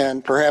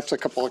perhaps a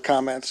couple of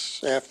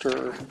comments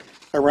after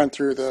I run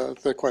through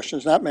the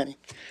questions, not many.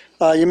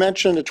 You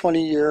mentioned a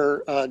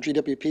 20-year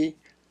GWP.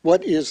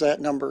 What is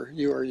that number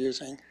you are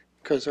using?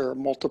 Because there are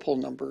multiple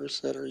numbers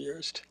that are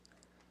used.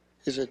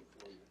 Is it?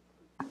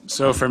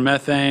 So for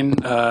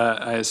methane,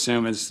 I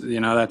assume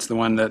that's the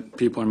one that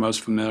people are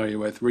most familiar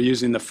with. We're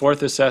using the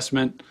fourth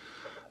assessment,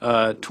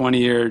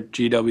 20-year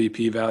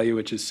GWP value,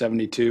 which is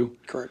 72.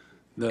 Correct.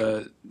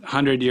 The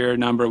 100-year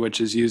number,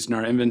 which is used in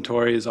our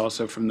inventory, is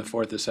also from the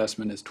fourth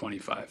assessment, is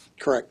 25.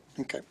 Correct.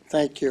 Okay.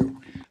 Thank you.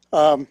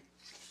 On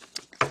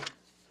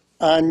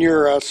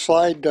your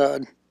slide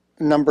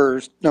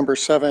number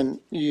 7,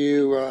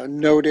 you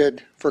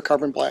noted for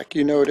carbon black,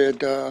 you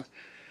noted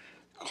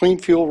clean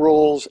fuel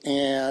rules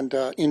and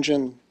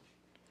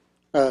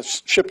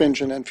ship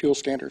engine and fuel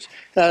standards.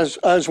 I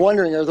was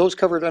wondering, are those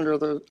covered under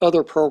the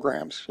other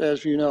programs?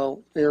 As you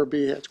know,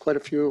 ARB has quite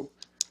a few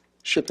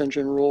ship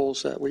engine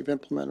rules that we've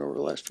implemented over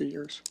the last few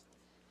years.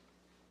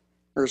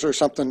 Or is there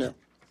something new?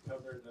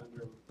 Covered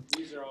under,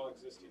 these are all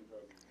existing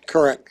programs.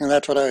 Correct, and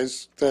that's what I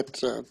was,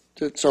 this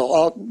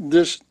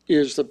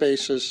is the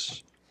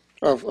basis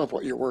of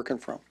what you're working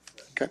from.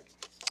 Okay.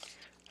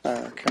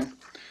 Okay.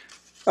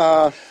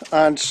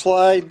 On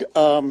slide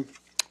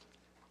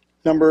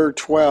number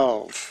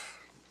 12.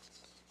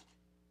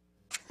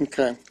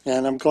 Okay,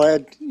 and I'm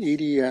glad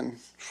Edie and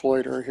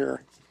Floyd are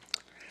here.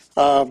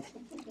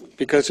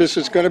 Because this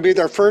is going to be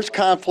their first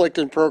conflict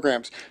in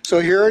programs.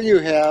 So here you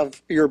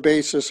have your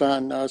basis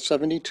on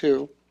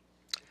 72.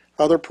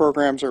 Other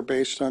programs are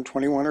based on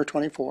 21 or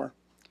 24.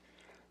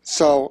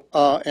 So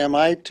am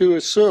I to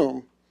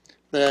assume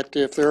that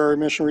if there are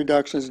emission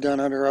reductions done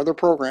under other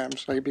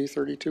programs, maybe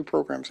 32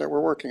 programs that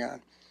we're working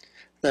on,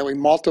 that we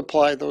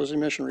multiply those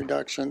emission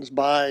reductions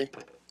by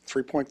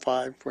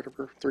 3.5,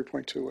 whatever,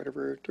 3.2,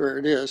 whatever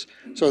it is,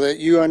 so that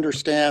you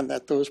understand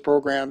that those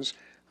programs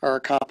are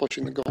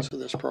accomplishing the goals of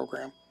this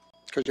program?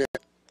 Because you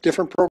have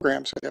different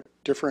programs that have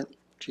different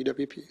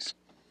GWPs.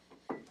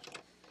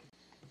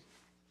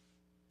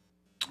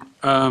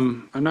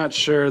 I'm not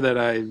sure that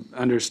I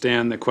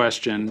understand the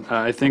question.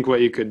 I think what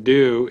you could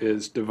do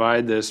is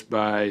divide this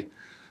by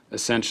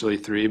essentially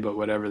 3, but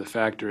whatever the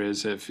factor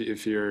is,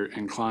 if you're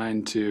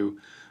inclined to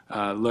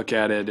look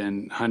at it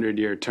in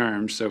 100-year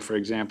terms. So for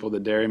example, the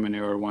dairy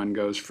manure one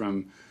goes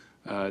from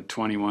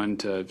 21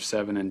 to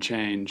 7 and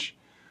change.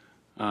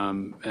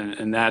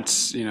 And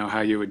that's,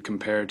 how you would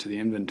compare it to the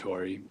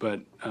inventory.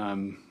 But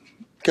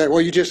okay,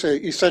 well, you just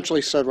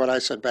essentially said what I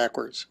said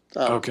backwards.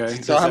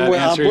 Okay. So I'm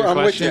with you. I'm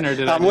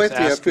with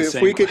you.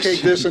 If we could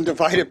take this and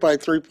divide it by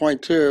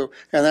 3.2,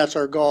 and that's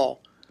our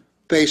goal,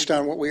 based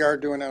on what we are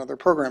doing on other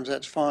programs,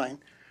 that's fine.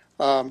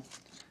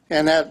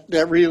 And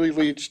that really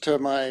leads to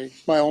my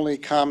only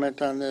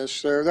comment on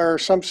this. There are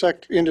some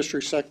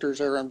industry sectors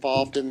that are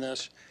involved in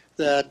this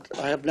that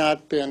have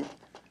not been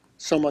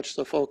so much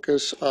the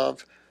focus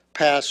of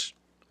past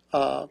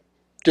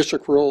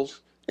district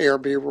rules,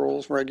 ARB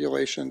rules,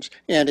 regulations,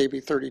 and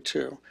AB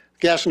 32.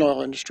 Gas and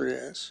oil industry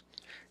is.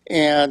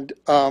 And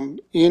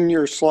in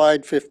your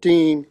slide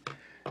 15,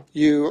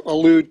 you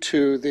allude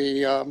to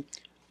the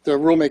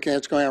rulemaking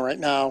that's going on right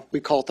now. We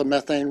call it the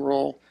methane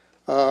rule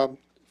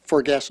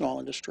for gas and oil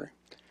industry.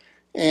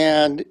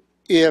 And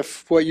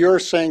if what you're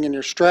saying in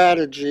your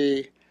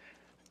strategy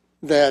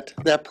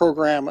that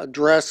program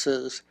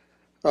addresses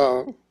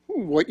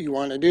what you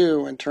want to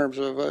do in terms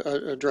of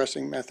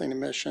addressing methane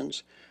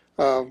emissions,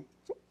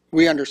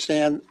 we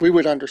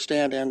would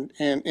understand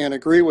and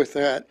agree with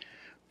that.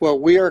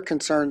 What we are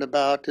concerned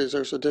about is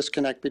there's a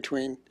disconnect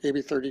between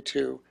AB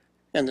 32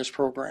 and this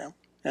program.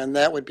 And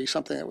that would be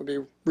something that would be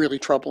really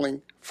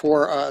troubling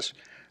for us,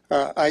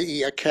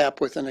 i.e. a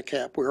cap within a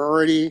cap. We're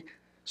already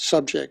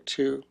subject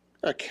to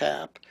a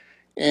cap.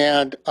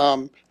 And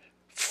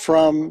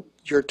from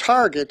your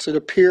targets, it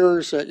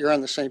appears that you're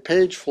on the same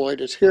page.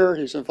 Floyd is here.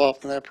 He's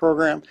involved in that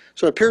program.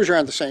 So it appears you're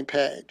on the same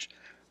page.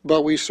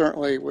 But we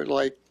certainly would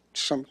like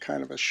some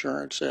kind of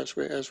assurance as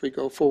we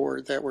go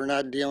forward that we're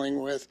not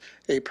dealing with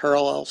a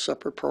parallel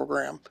separate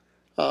program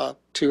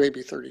to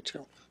AB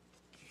 32.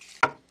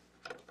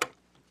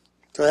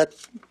 So that,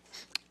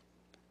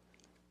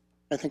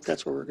 I think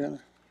that's where we're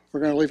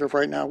gonna leave it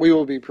right now. We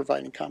will be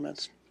providing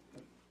comments.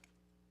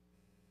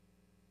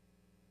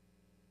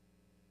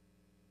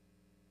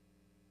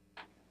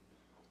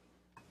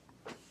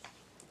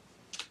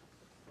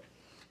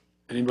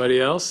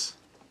 Anybody else?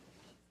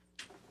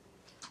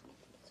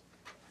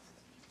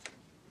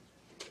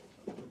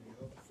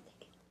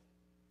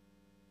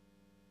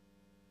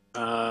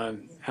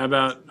 How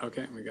about,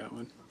 okay, we got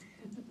one.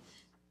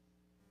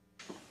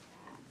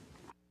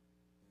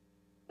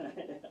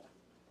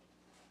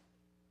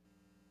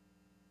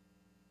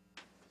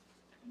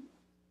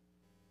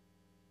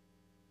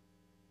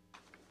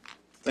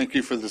 Thank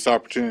you for this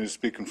opportunity to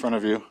speak in front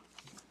of you.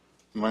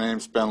 My name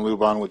is Ben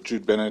Lubon with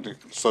Jude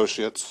Benedict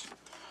Associates.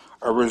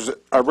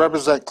 I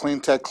represent clean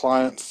tech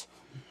clients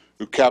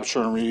who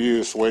capture and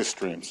reuse waste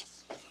streams.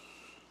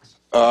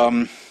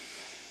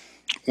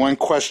 One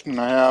question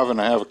I have, and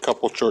I have a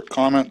couple short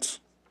comments.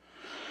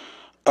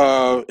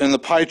 In the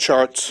pie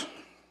charts,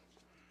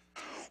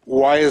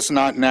 why is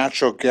not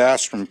natural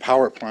gas from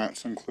power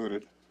plants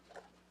included?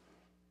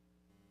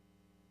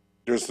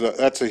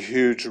 That's a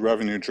huge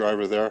revenue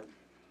driver there.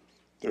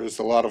 There's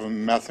a lot of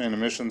methane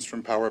emissions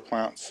from power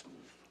plants.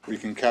 We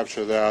can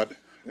capture that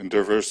and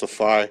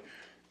diversify,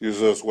 use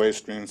those waste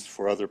streams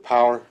for other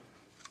power.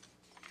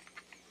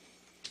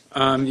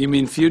 You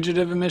mean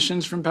fugitive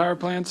emissions from power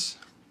plants?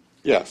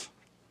 Yes.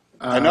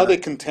 I know they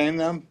contain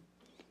them,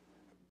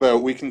 but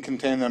we can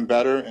contain them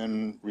better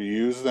and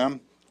reuse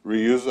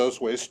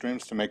those waste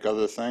streams to make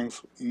other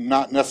things.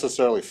 Not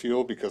necessarily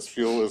fuel, because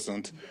fuel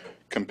isn't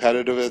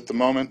competitive at the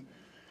moment,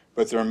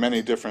 but there are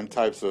many different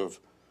types of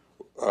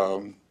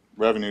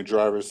revenue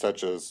drivers,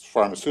 such as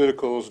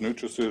pharmaceuticals,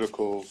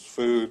 nutraceuticals,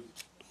 food,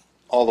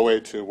 all the way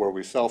to where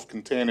we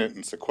self-contain it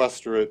and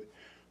sequester it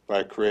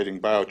by creating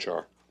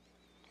biochar,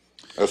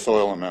 a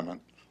soil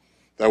amendment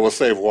that will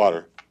save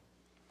water.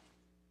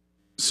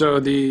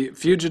 So the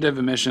fugitive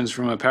emissions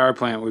from a power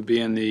plant would be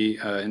in the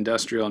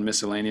industrial and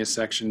miscellaneous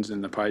sections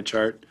in the pie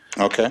chart.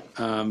 Okay.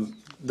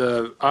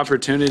 The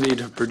opportunity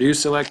to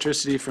produce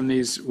electricity from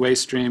these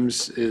waste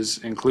streams is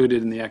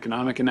included in the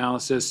economic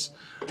analysis.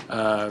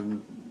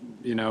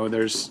 You know,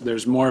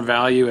 there's more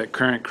value at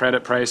current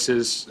credit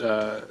prices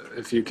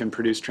if you can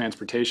produce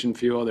transportation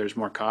fuel. There's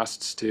more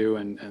costs too,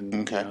 and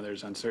Okay. you know,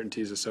 there's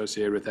uncertainties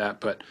associated with that.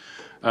 But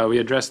we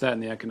address that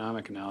in the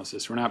economic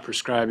analysis. We're not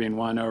prescribing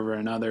one over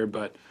another,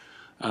 but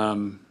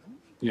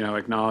you know,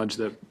 acknowledge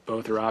that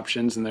both are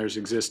options, and there's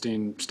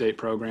existing state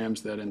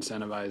programs that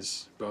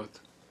incentivize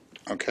both.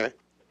 Okay.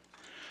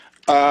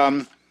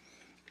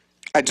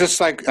 I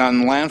just like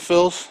on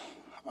landfills,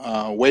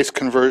 waste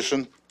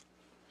conversion,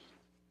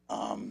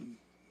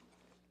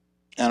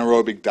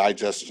 anaerobic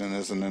digestion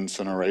is an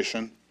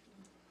incineration.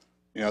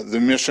 You know, the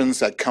emissions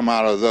that come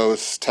out of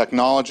those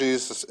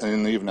technologies,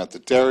 and even at the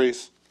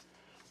dairies,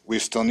 we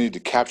still need to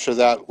capture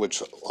that,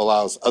 which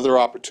allows other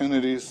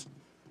opportunities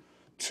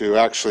to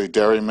actually,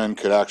 dairymen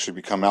could actually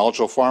become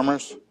algal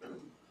farmers,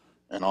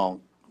 and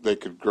they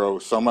could grow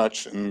so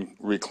much and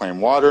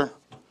reclaim water,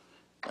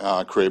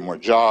 create more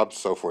jobs,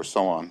 so forth,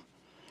 so on.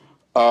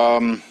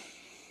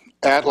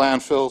 At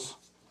landfills,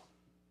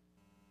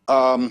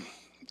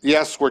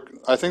 yes,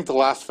 I think the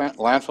last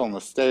landfill in the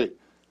state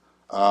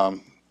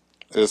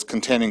is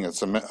containing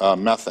its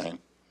methane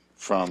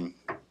from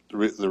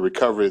the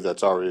recovery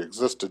that's already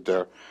existed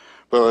there.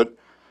 But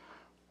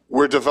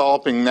we're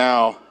developing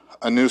now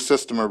a new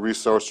system of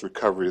resource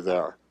recovery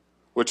there,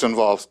 which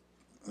involves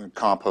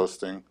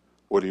composting,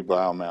 woody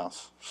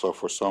biomass, so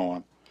forth, so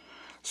on.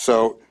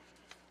 So,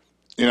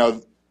 you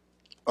know,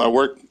 I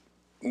work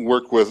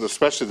with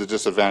especially the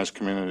disadvantaged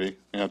community.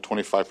 You know,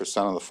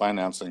 25% of the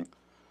financing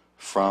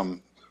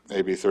from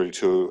AB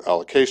 32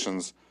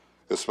 allocations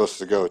is supposed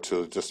to go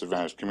to the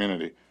disadvantaged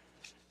community,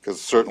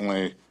 because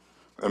certainly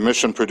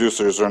emission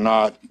producers are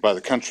not by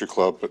the country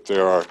club, but they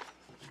are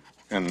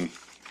in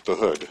the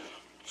hood.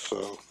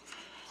 So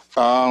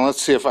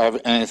let's see if I have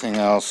anything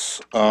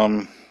else.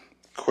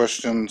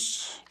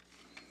 Questions?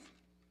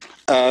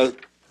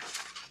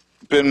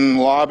 Been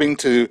lobbying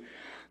to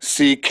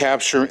see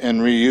capture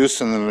and reuse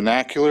in the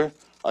vernacular.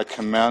 I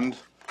commend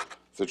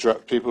the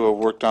people who have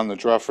worked on the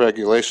draft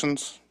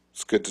regulations.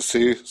 It's good to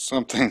see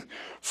something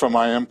from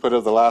my input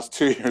of the last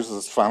 2 years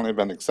has finally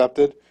been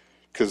accepted,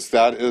 because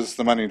that is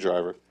the money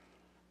driver.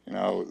 You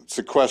know,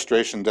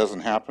 sequestration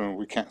doesn't happen.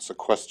 We can't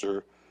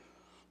sequester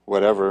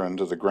whatever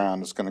into the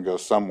ground. It's going to go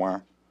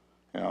somewhere.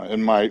 You know, it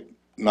might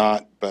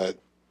not, but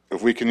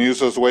if we can use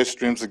those waste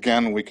streams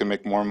again, we can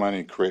make more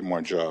money, create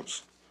more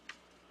jobs.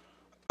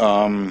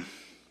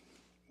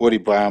 Woody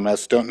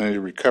biomass, don't need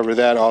to recover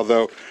that,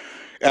 although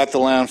at the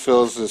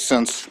landfills,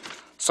 since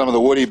some of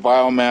the woody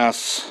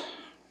biomass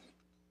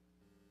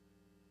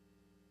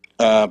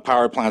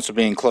power plants are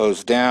being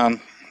closed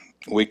down,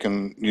 we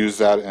can use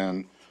that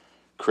and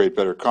create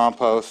better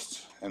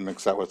compost and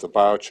mix that with the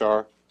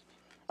biochar.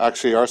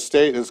 Actually, our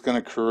state is going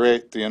to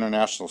create the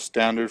international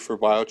standard for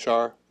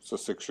biochar. It's a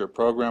 6-year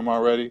program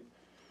already.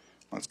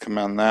 Let's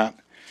commend that.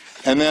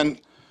 And then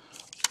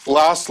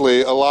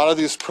lastly, a lot of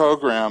these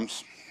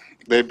programs,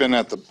 they've been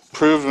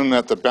proven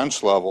at the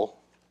bench level,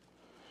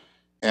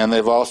 and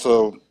they've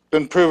also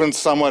been proven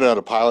somewhat at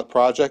a pilot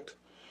project.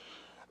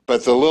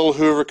 But the Little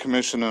Hoover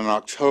Commission in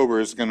October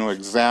is going to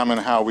examine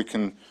how we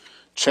can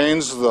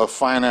change the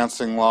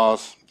financing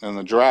laws and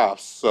the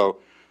drafts. So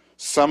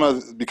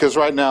because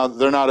right now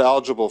they're not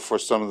eligible for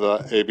some of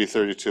the AB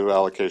 32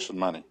 allocation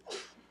money.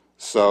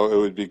 So it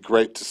would be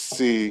great to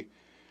see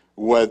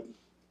where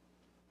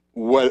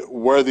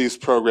these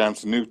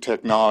programs, new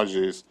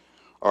technologies,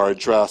 are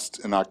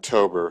addressed in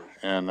October.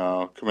 And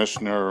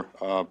Commissioner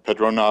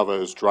Pedro Nava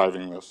is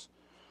driving this.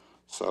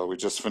 So we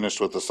just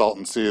finished with the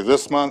Salton Sea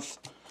this month,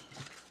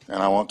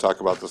 and I won't talk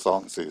about the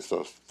Salton Sea.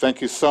 So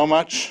thank you so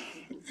much,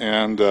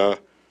 and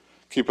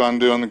keep on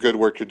doing the good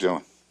work you're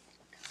doing.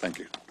 Thank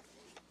you.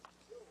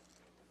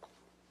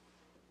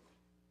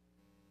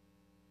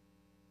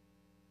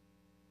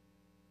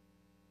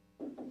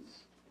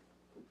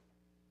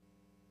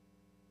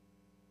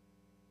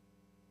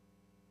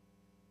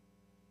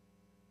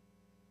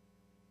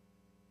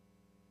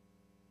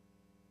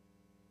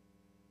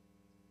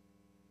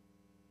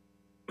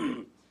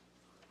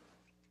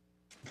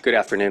 Good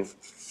afternoon.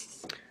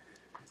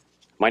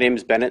 My name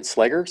is Bennett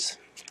Slegers,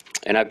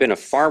 and I've been a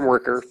farm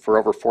worker for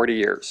over 40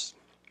 years.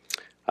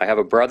 I have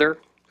a brother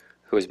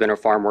who has been a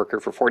farm worker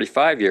for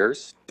 45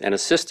 years and a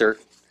sister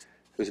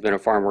who's been a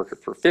farm worker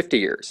for 50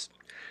 years.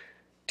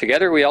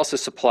 Together, we also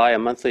supply a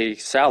monthly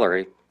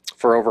salary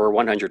for over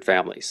 100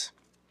 families.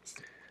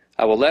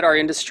 I will let our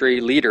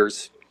industry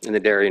leaders in the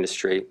dairy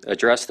industry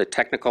address the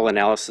technical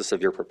analysis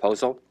of your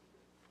proposal,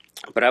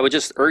 but I would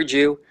just urge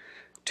you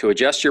to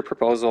adjust your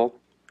proposal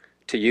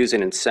to use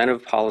an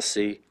incentive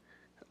policy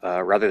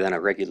rather than a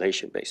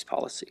regulation-based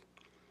policy,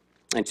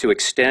 and to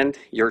extend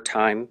your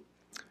time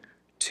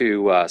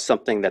to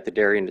something that the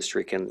dairy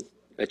industry can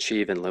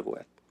achieve and live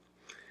with.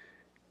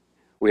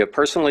 We have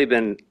personally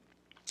been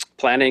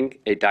planning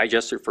a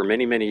digester for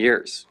many, many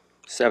years,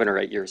 7 or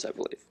 8 years, I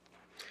believe.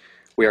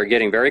 We are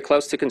getting very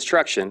close to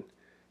construction,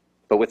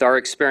 but with our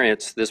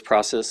experience, this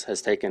process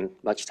has taken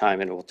much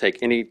time, and it will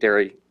take any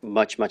dairy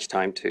much, much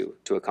time to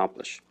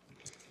accomplish.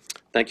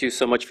 Thank you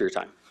so much for your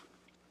time.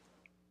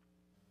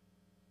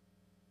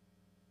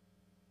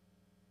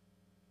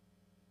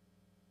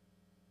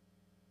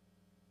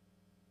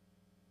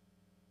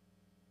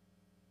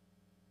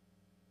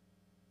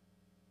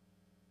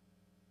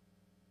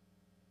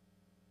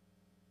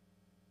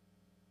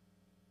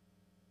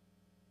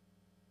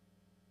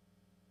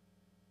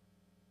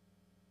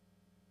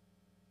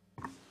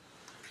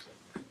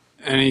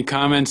 Any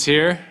comments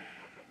here?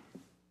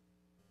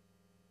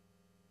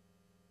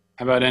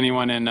 How about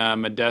anyone in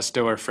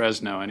Modesto or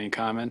Fresno? Any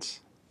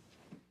comments?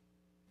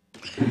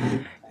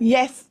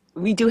 Yes,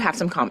 we do have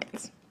some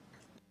comments.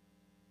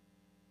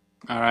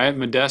 All right,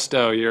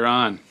 Modesto, you're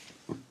on.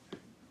 Here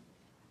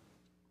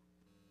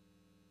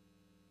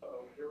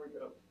we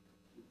go.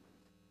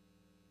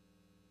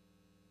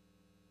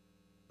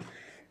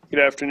 Good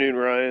afternoon,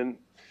 Ryan.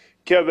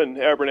 Kevin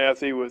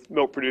Abernathy with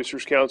Milk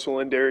Producers Council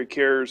and Dairy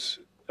Cares.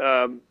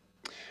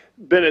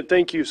 Bennett,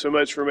 thank you so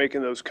much for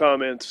making those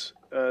comments.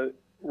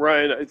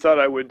 Ryan, I thought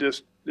I would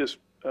just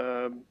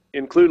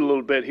include a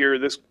little bit here.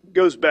 This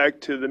goes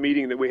back to the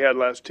meeting that we had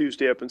last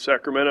Tuesday up in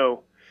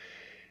Sacramento,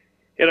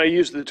 and I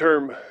used the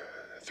term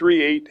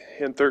 3, 8,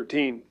 and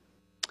 13.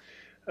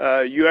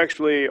 You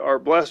actually are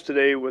blessed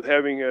today with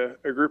having a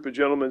group of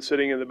gentlemen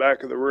sitting in the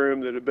back of the room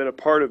that have been a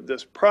part of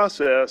this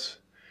process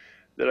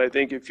that I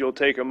think if you'll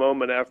take a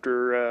moment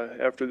after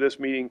this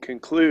meeting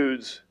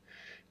concludes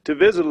to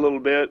visit a little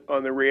bit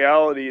on the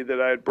reality that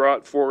I had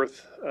brought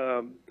forth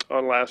on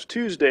last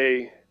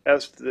Tuesday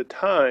as to the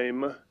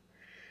time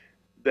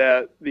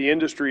that the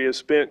industry has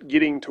spent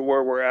getting to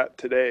where we're at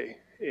today.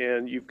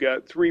 And you've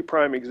got 3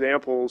 prime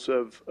examples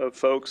of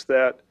folks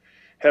that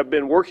have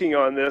been working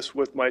on this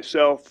with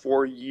myself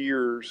for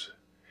years.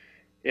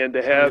 And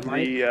to have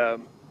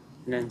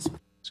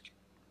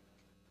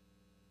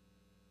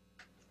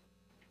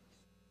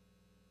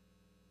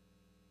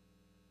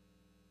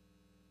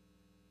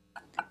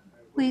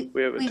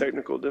we have a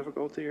technical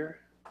difficulty here.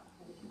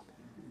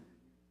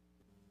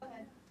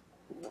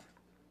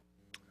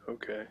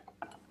 Okay.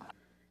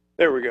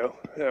 There we go.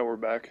 Now we're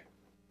back.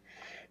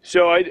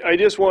 So I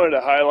just wanted to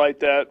highlight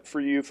that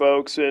for you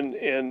folks,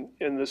 and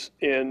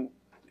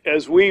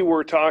as we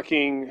were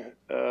talking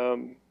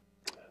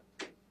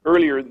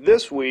earlier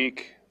this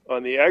week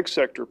on the ag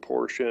sector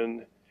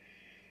portion,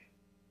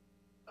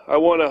 I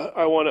want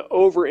to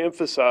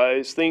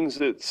overemphasize things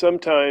that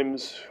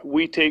sometimes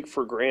we take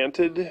for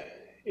granted,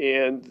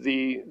 and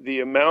the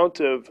amount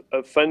of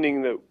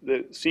funding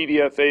that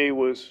CDFA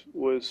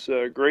was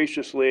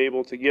graciously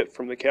able to get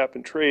from the cap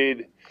and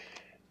trade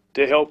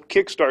to help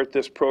kickstart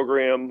this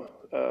program,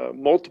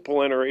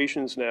 multiple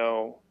iterations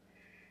now,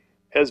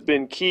 has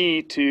been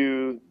key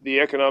to the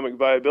economic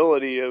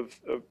viability of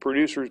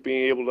producers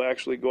being able to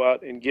actually go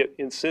out and get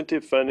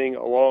incentive funding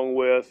along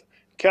with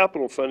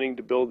capital funding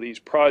to build these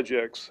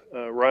projects,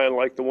 Ryan,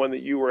 like the one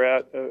that you were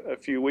at a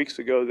few weeks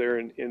ago there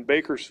in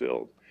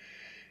Bakersfield.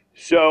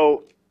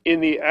 So in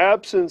the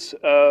absence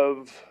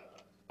of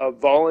a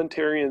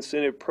voluntary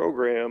incentive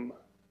program,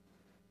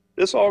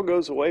 this all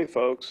goes away,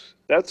 folks.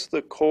 That's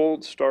the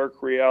cold,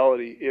 stark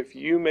reality. If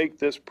you make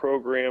this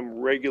program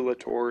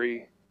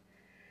regulatory,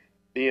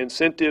 the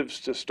incentives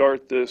to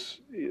start this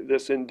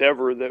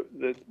endeavor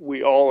that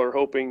we all are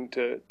hoping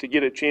to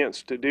get a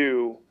chance to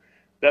do,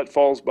 that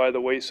falls by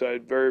the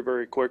wayside very,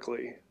 very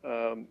quickly.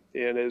 And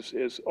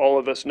as all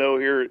of us know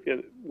here,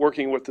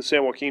 working with the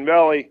San Joaquin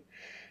Valley,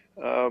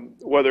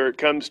 whether it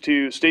comes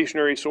to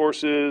stationary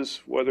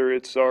sources, whether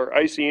it's our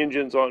icy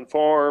engines on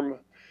farm,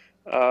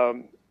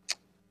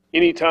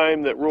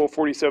 anytime that Rule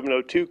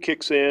 4702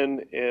 kicks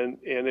in and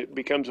it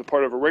becomes a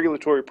part of a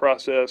regulatory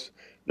process,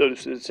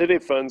 those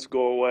incentive funds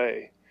go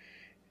away.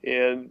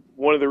 And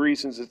one of the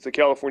reasons that the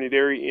California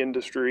dairy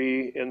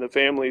industry and the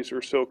families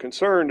are so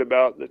concerned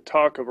about the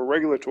talk of a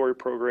regulatory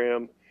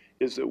program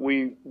is that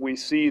we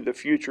see the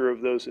future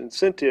of those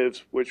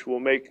incentives, which will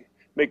make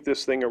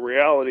this thing a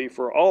reality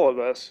for all of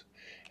us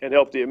and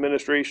help the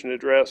administration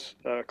address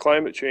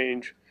climate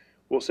change,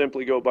 will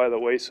simply go by the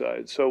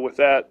wayside. So with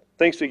that,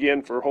 thanks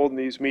again for holding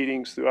these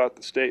meetings throughout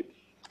the state.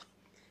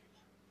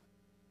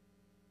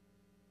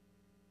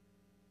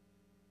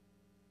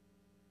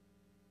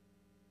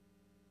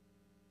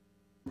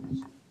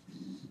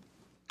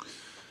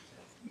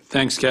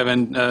 Thanks,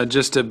 Kevin.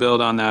 Just to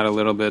build on that a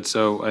little bit,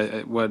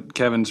 so what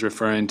Kevin's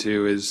referring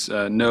to is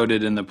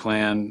noted in the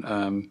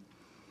plan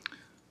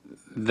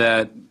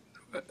that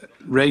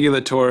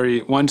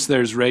once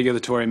there's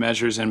regulatory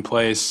measures in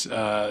place,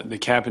 the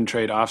cap and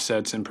trade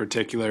offsets in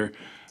particular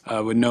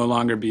would no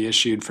longer be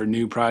issued for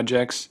new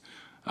projects,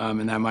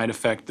 and that might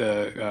affect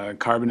the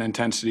carbon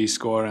intensity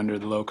score under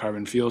the low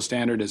carbon fuel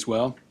standard as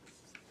well.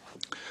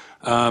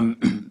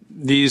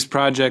 These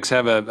projects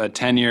have a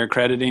 10-year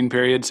crediting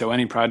period, so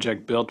any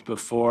project built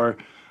before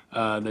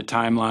the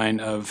timeline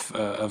of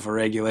a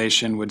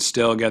regulation would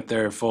still get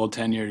their full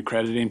 10-year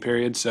crediting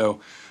period. So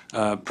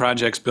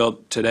projects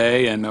built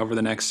today and over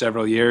the next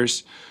several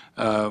years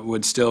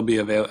would still be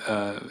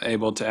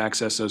able to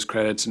access those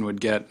credits and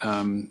would get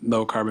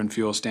low carbon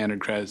fuel standard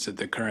credits at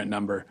the current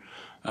number.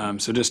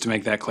 So just to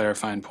make that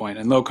clarifying point.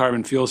 And low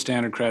carbon fuel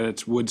standard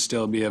credits would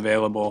still be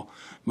available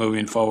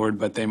moving forward,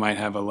 but they might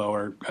have a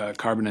lower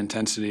carbon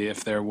intensity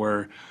if there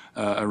were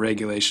a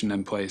regulation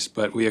in place.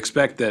 But we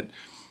expect that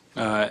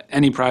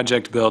any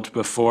project built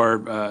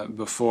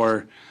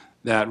before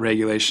that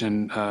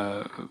regulation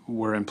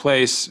were in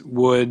place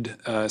would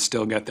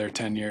still get their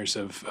 10 years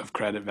of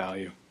credit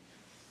value.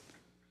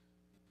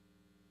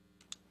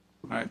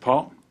 All right,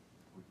 Paul?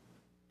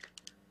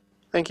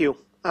 Thank you.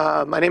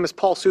 My name is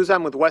Paul Souza.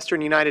 I'm with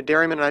Western United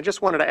Dairymen, and I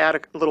just wanted to add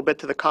a little bit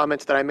to the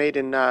comments that I made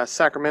in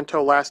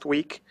Sacramento last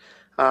week.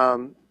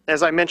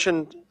 As I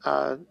mentioned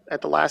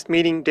at the last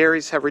meeting,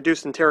 dairies have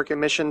reduced enteric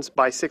emissions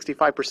by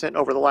 65%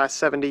 over the last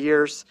 70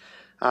 years,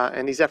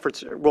 and these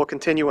efforts will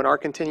continue and are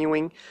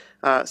continuing.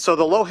 So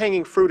the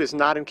low-hanging fruit is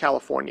not in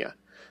California.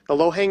 The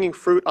low-hanging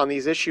fruit on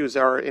these issues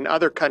are in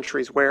other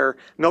countries where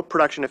milk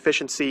production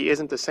efficiency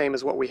isn't the same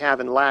as what we have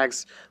and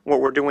lags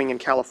what we're doing in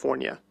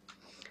California.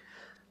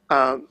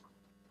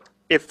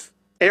 If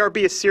ARB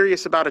is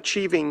serious about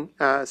achieving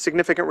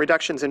significant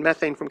reductions in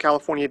methane from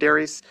California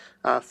dairies,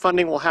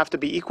 funding will have to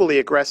be equally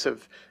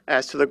aggressive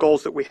as to the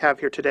goals that we have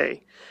here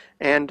today.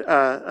 And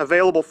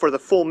available for the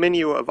full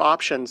menu of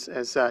options,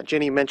 as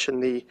Jenny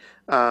mentioned, the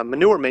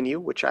manure menu,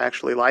 which I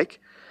actually like.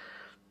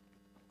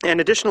 And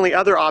additionally,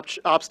 other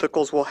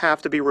obstacles will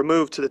have to be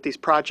removed so that these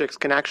projects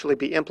can actually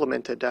be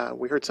implemented.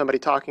 We heard somebody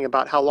talking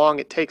about how long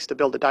it takes to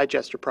build a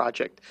digester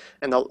project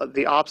and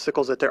the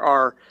obstacles that there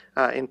are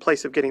in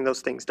place of getting those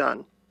things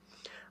done.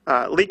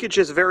 Leakage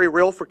is very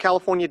real for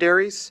California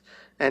dairies,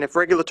 and if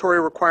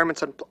regulatory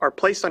requirements are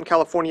placed on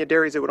California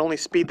dairies, it would only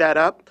speed that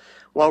up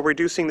while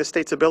reducing the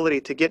state's ability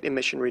to get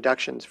emission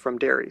reductions from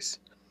dairies.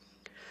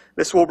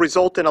 This will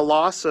result in a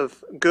loss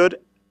of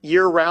good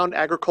year-round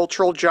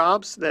agricultural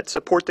jobs that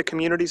support the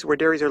communities where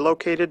dairies are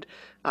located,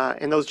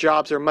 and those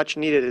jobs are much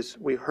needed, as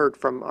we heard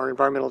from our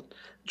environmental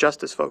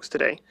justice folks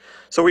today.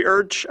 So we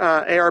urge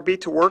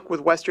ARB to work with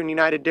Western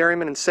United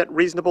Dairymen and set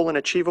reasonable and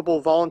achievable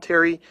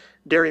voluntary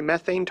dairy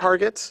methane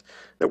targets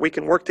that we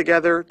can work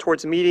together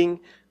towards meeting,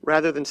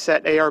 rather than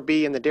set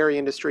ARB and the dairy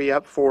industry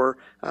up for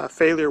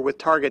failure with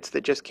targets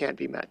that just can't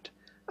be met.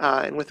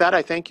 And with that,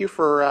 I thank you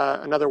for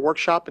another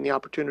workshop and the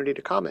opportunity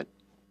to comment.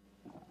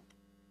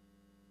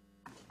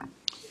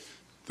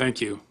 Thank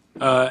you.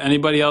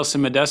 Anybody else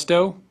in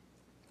Modesto?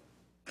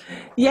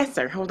 Yes,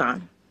 sir. Hold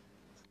on.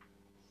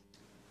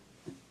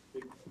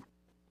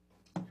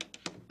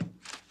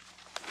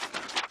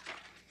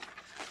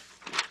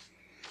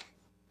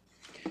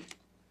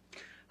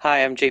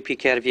 Hi, I'm JP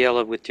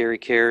Cataviella with Dairy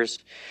Cares.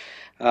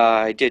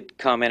 I did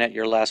comment at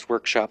your last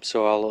workshop,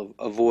 so I'll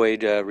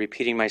avoid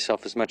repeating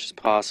myself as much as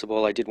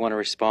possible. I did want to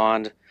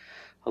respond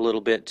a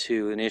little bit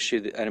to an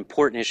issue, an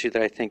important issue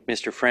that I think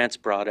Mr. France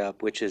brought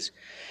up, which is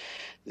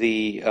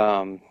the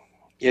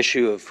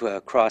issue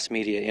of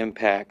cross-media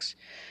impacts.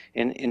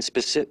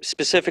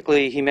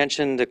 Specifically, he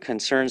mentioned the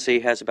concerns that he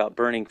has about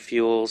burning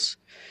fuels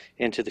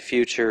into the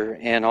future,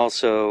 and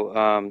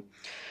also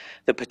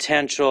the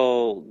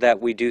potential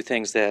that we do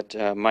things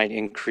that might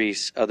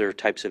increase other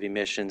types of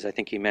emissions. I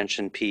think he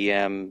mentioned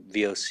PM,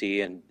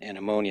 VOC, and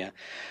ammonia.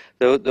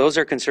 Those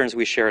are concerns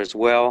we share as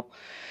well.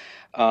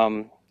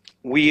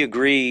 We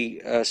agree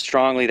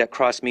strongly that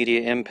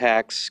cross-media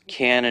impacts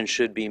can and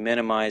should be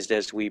minimized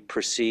as we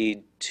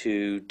proceed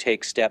to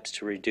take steps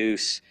to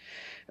reduce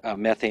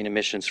methane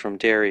emissions from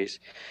dairies.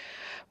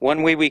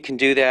 One way we can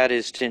do that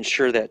is to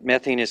ensure that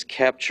methane is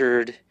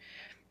captured,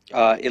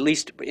 at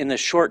least in the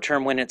short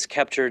term when it's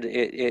captured,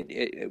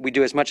 we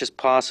do as much as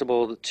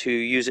possible to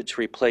use it to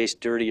replace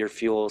dirtier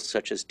fuels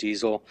such as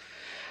diesel.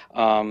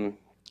 In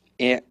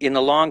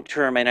the long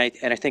term, and I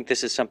think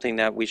this is something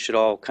that we should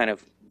all kind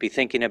of be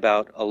thinking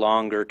about a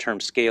longer term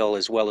scale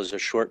as well as a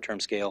short term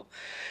scale.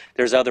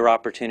 There's other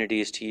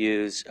opportunities to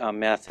use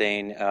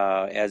methane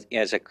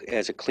as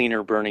a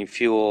cleaner burning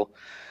fuel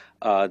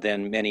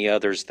than many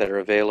others that are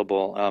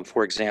available.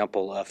 For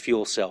example,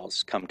 fuel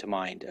cells come to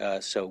mind.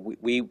 So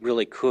we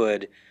really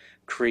could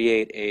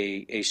create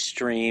a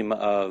stream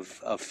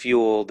of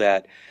fuel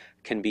that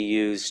can be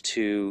used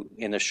to,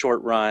 in the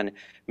short run,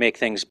 make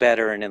things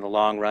better, and in the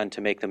long run to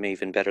make them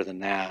even better than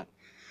that.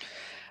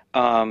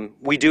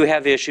 We do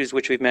have issues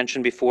which we've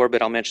mentioned before,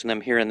 but I'll mention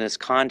them here in this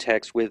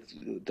context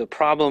with the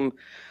problem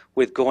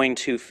with going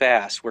too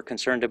fast. We're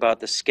concerned about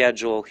the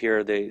schedule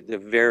here,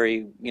 the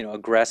very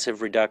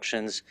aggressive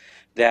reductions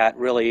that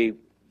really,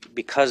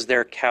 because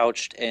they're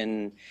couched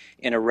in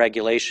a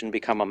regulation,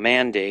 become a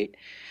mandate,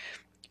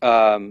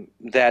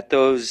 that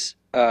those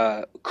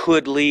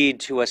could lead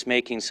to us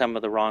making some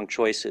of the wrong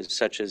choices,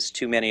 such as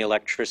too many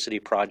electricity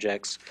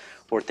projects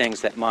or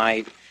things that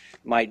might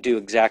do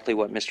exactly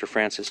what Mr.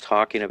 France is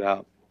talking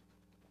about.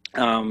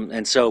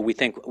 And so we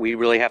think we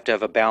really have to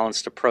have a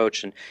balanced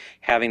approach, and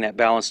having that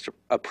balanced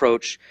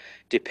approach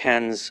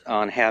depends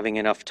on having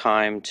enough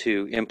time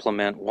to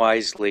implement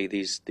wisely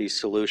these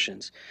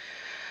solutions.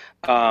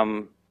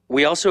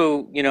 We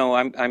also,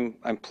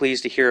 I'm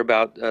pleased to hear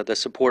about the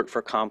support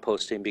for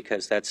composting,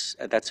 because that's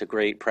a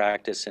great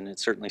practice, and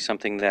it's certainly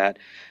something that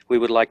we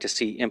would like to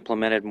see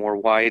implemented more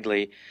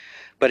widely.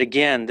 But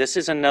again, this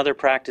is another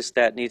practice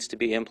that needs to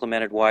be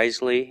implemented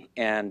wisely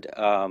and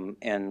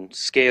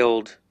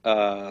scaled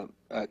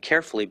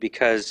carefully,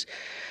 because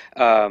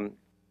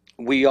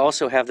we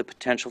also have the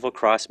potential for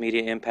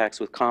cross-media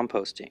impacts with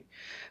composting.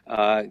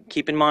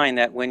 Keep in mind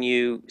that when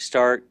you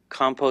start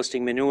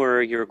composting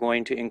manure, you're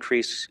going to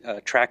increase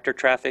tractor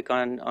traffic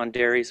on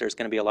dairies. There's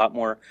going to be a lot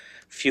more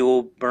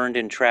fuel burned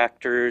in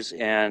tractors,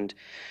 and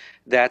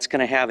that's going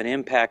to have an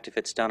impact if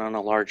it's done on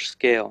a large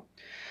scale.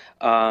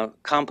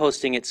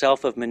 Composting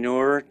itself of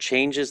manure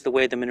changes the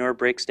way the manure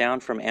breaks down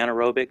from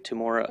anaerobic to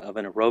more of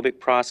an aerobic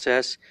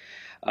process.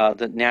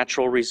 The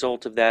natural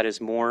result of that is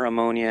more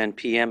ammonia and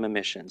PM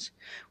emissions.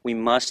 We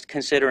must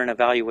consider and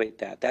evaluate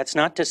that. That's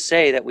not to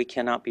say that we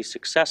cannot be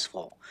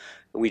successful.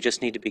 We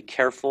just need to be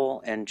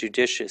careful and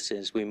judicious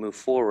as we move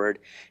forward,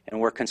 and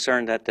we're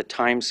concerned that the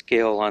time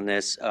scale on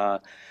this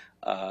kind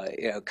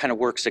of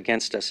works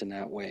against us in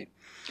that way.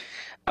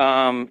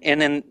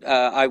 And then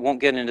I won't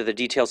get into the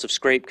details of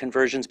scrape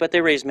conversions, but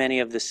they raise many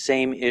of the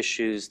same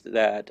issues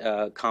that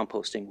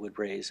composting would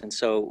raise. And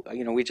so,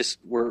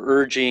 we're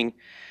urging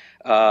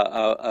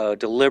a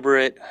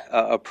deliberate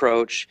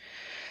approach.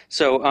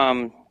 So,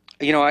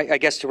 I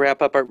guess to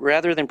wrap up,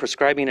 rather than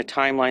prescribing a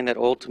timeline that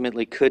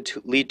ultimately could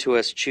lead to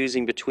us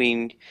choosing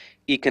between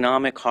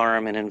economic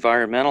harm and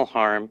environmental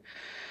harm,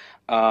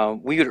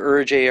 we would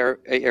urge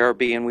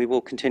ARB, and we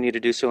will continue to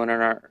do so in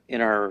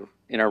our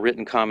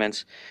written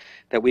comments,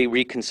 that we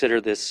reconsider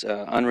this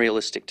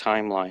unrealistic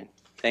timeline.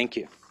 Thank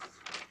you.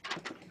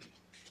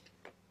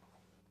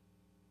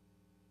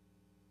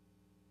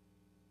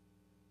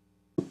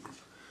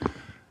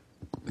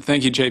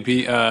 Thank you,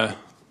 JP.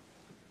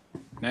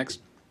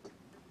 Next.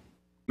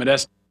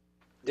 Modest.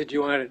 Did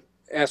you want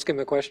to ask him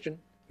a question?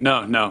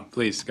 No,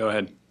 please, go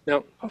ahead.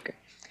 No? Okay.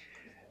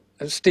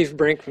 I'm Steve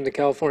Brink from the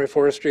California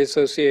Forestry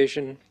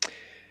Association.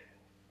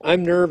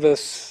 I'm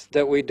nervous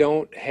that we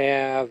don't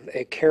have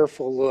a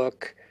careful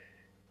look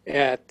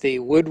at the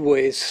wood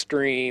waste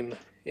stream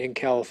in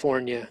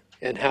California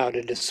and how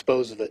to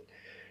dispose of it.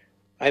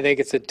 I think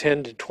it's a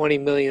 10 to 20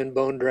 million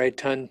bone dry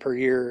ton per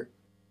year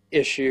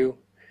issue.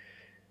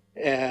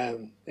 As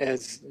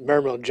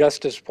Environmental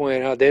Justice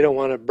pointed out, they don't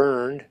want it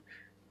burned.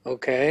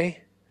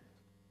 Okay.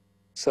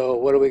 So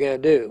what are we going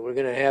to do? We're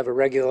going to have a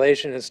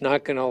regulation that's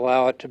not going to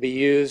allow it to be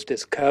used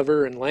as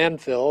cover in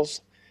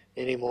landfills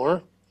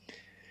anymore.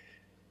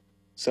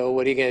 So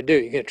what are you going to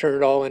do? You're going to turn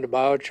it all into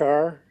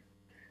biochar?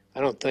 I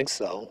don't think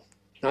so.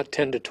 Not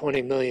 10 to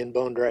 20 million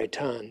bone dry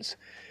tons.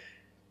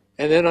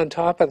 And then on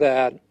top of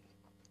that,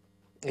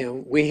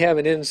 we have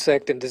an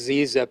insect and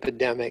disease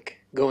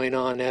epidemic going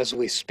on as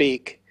we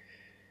speak.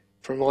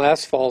 From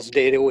last fall's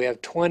data, we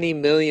have 20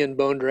 million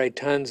bone dry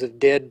tons of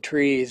dead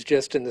trees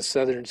just in the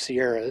southern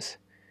Sierras.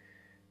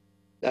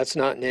 That's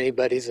not in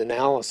anybody's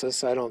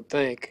analysis, I don't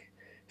think.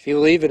 If you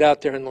leave it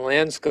out there in the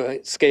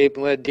landscape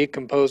and let it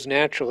decompose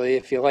naturally,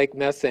 if you like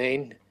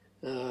methane,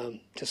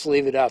 just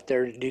leave it out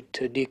there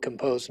to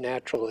decompose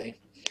naturally.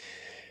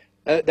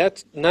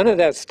 That's none of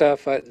that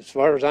stuff, as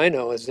far as I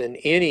know, is in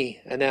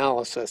any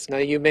analysis. Now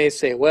you may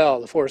say,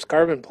 well, the forest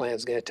carbon plan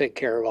is going to take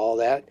care of all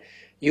that.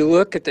 You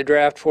look at the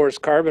draft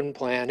forest carbon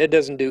plan, it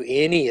doesn't do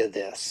any of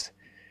this.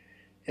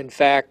 In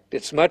fact,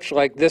 it's much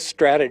like this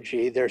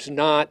strategy. There's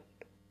not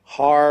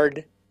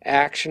hard,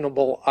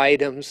 actionable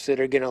items that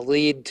are going to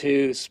lead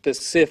to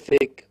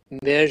specific,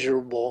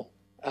 measurable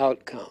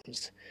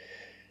outcomes.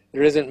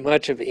 There isn't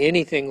much of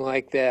anything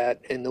like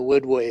that in the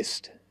wood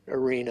waste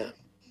arena.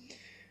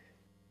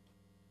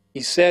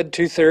 You said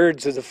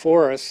 2/3 of the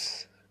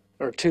forests,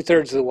 or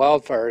 2/3 of the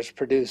wildfires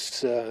produce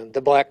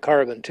the black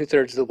carbon,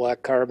 2/3 of the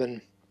black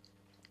carbon.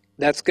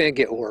 That's going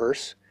to get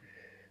worse.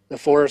 The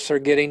forests are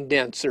getting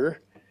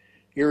denser.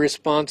 Your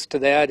response to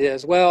that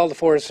is, well, the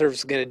Forest Service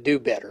is going to do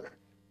better.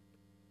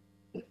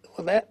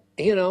 Well, that,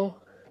 you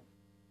know,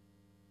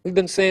 we've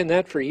been saying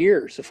that for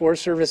years. The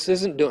Forest Service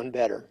isn't doing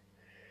better.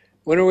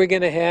 When are we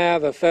going to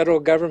have a federal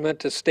government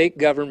to state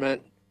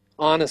government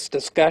honest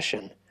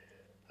discussion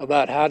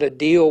about how to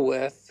deal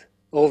with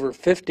over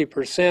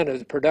 50% of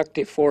the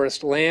productive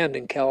forest land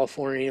in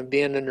California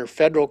being under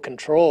federal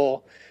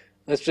control?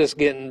 That's just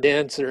getting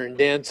denser and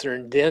denser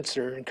and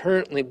denser, and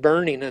currently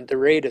burning at the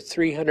rate of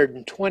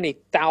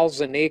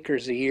 320,000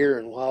 acres a year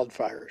in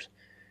wildfires,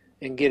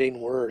 and getting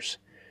worse.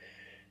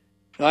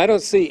 Now, I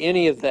don't see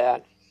any of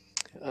that,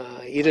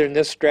 either in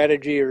this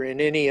strategy or in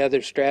any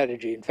other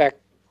strategy. In fact,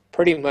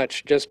 pretty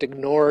much just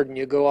ignored, and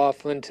you go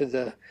off into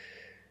the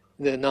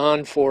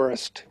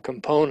non-forest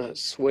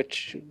components,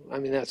 which, I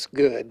mean, that's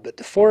good, but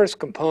the forest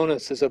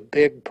components is a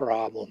big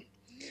problem.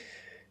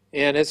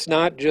 And it's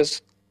not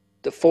just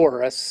the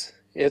forests,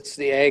 it's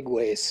the ag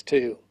waste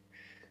too.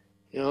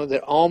 You know,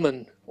 the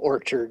almond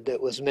orchard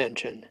that was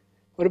mentioned.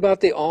 What about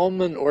the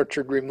almond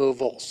orchard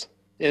removals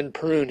and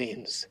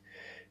prunings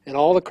and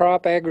all the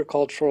crop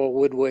agricultural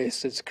wood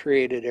waste that's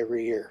created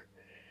every year?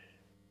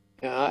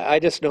 I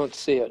just don't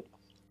see it.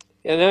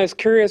 And I was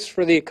curious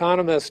for The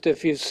Economist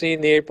if you've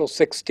seen the April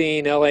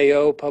 16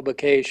 LAO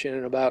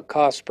publication about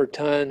cost per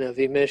ton of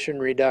emission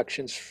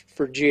reductions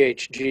for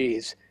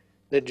GHGs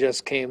that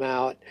just came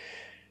out.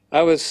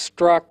 I was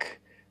struck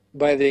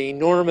by the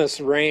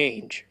enormous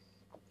range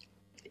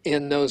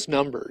in those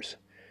numbers.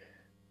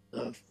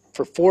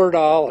 For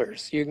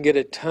 $4, you can get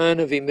a ton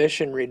of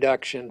emission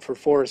reduction for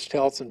forest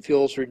health and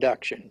fuels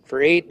reduction.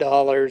 For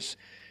 $8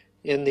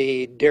 in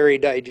the dairy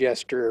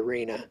digester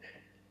arena.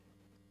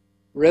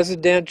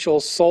 Residential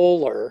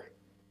solar,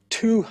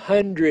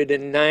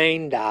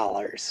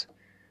 $209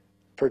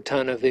 per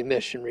ton of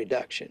emission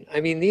reduction.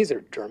 I mean, these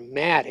are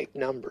dramatic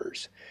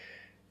numbers.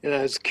 And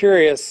I was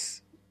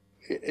curious,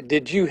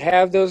 did you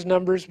have those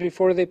numbers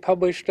before they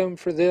published them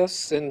for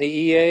this in the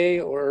EA,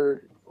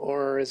 or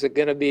is it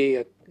going to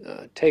be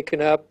taken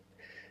up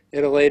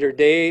at a later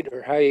date,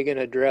 or how are you going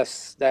to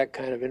address that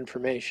kind of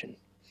information?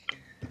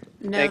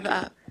 No,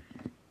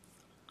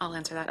 I'll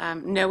answer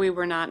that. No, we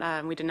were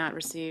not. We did not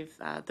receive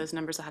those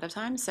numbers ahead of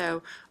time.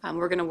 So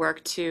we're going to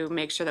work to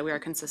make sure that we are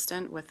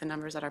consistent with the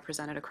numbers that are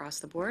presented across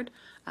the board.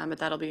 But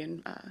that'll be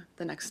in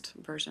the next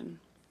version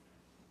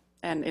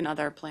and in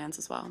other plans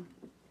as well.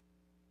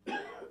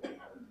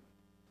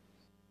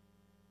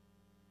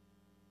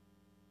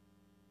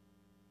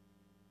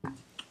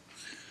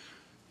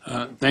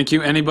 Thank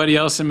you. Anybody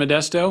else in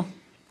Modesto?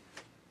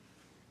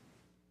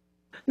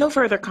 No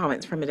further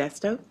comments from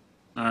Modesto.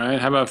 All right.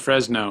 How about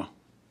Fresno?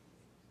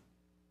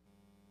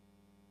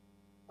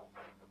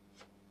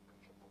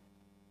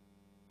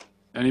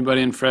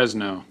 Anybody in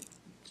Fresno?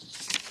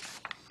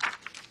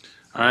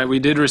 All right. We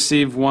did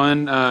receive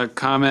one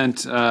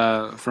comment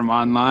from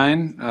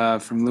online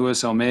from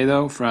Luis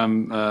Almedo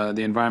from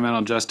the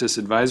Environmental Justice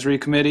Advisory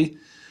Committee.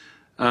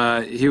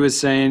 He was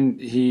saying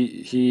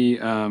he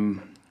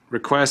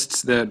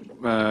requests that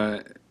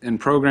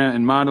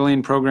in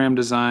modeling program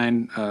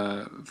design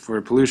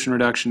for pollution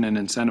reduction and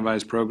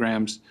incentivized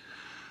programs,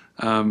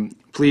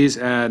 please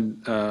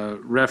add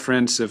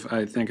reference, if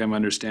I think I'm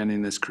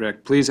understanding this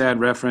correct, please add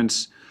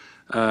reference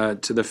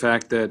to the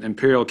fact that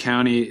Imperial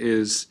County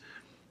is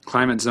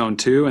climate zone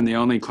 2 and the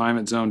only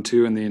climate zone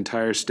 2 in the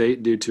entire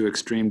state due to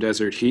extreme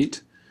desert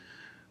heat.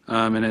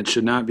 And it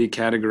should not be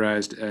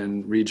categorized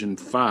in region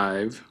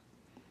 5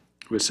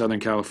 with Southern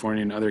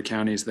California and other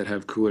counties that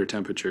have cooler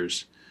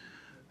temperatures.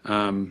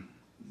 And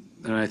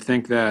I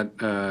think that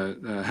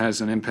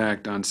has an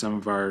impact on some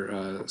of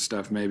our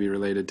stuff maybe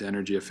related to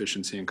energy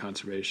efficiency and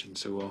conservation.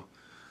 So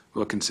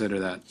we'll consider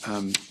that.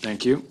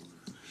 Thank you.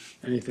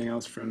 Anything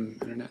else from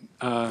internet?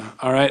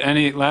 All right,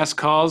 any last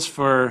calls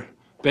for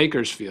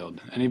Bakersfield?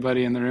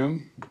 Anybody in the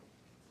room?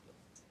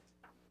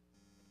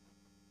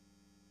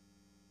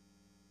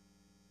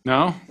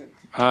 No?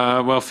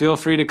 Well, feel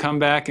free to come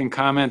back and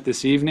comment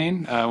this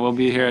evening. We'll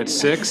be here at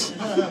 6.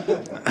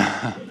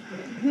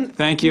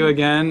 Thank you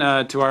again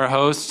to our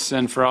hosts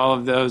and for all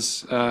of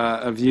those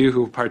of you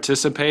who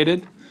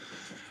participated.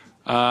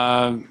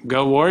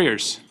 Go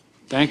Warriors.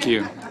 Thank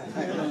you.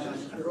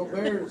 Go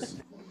Bears.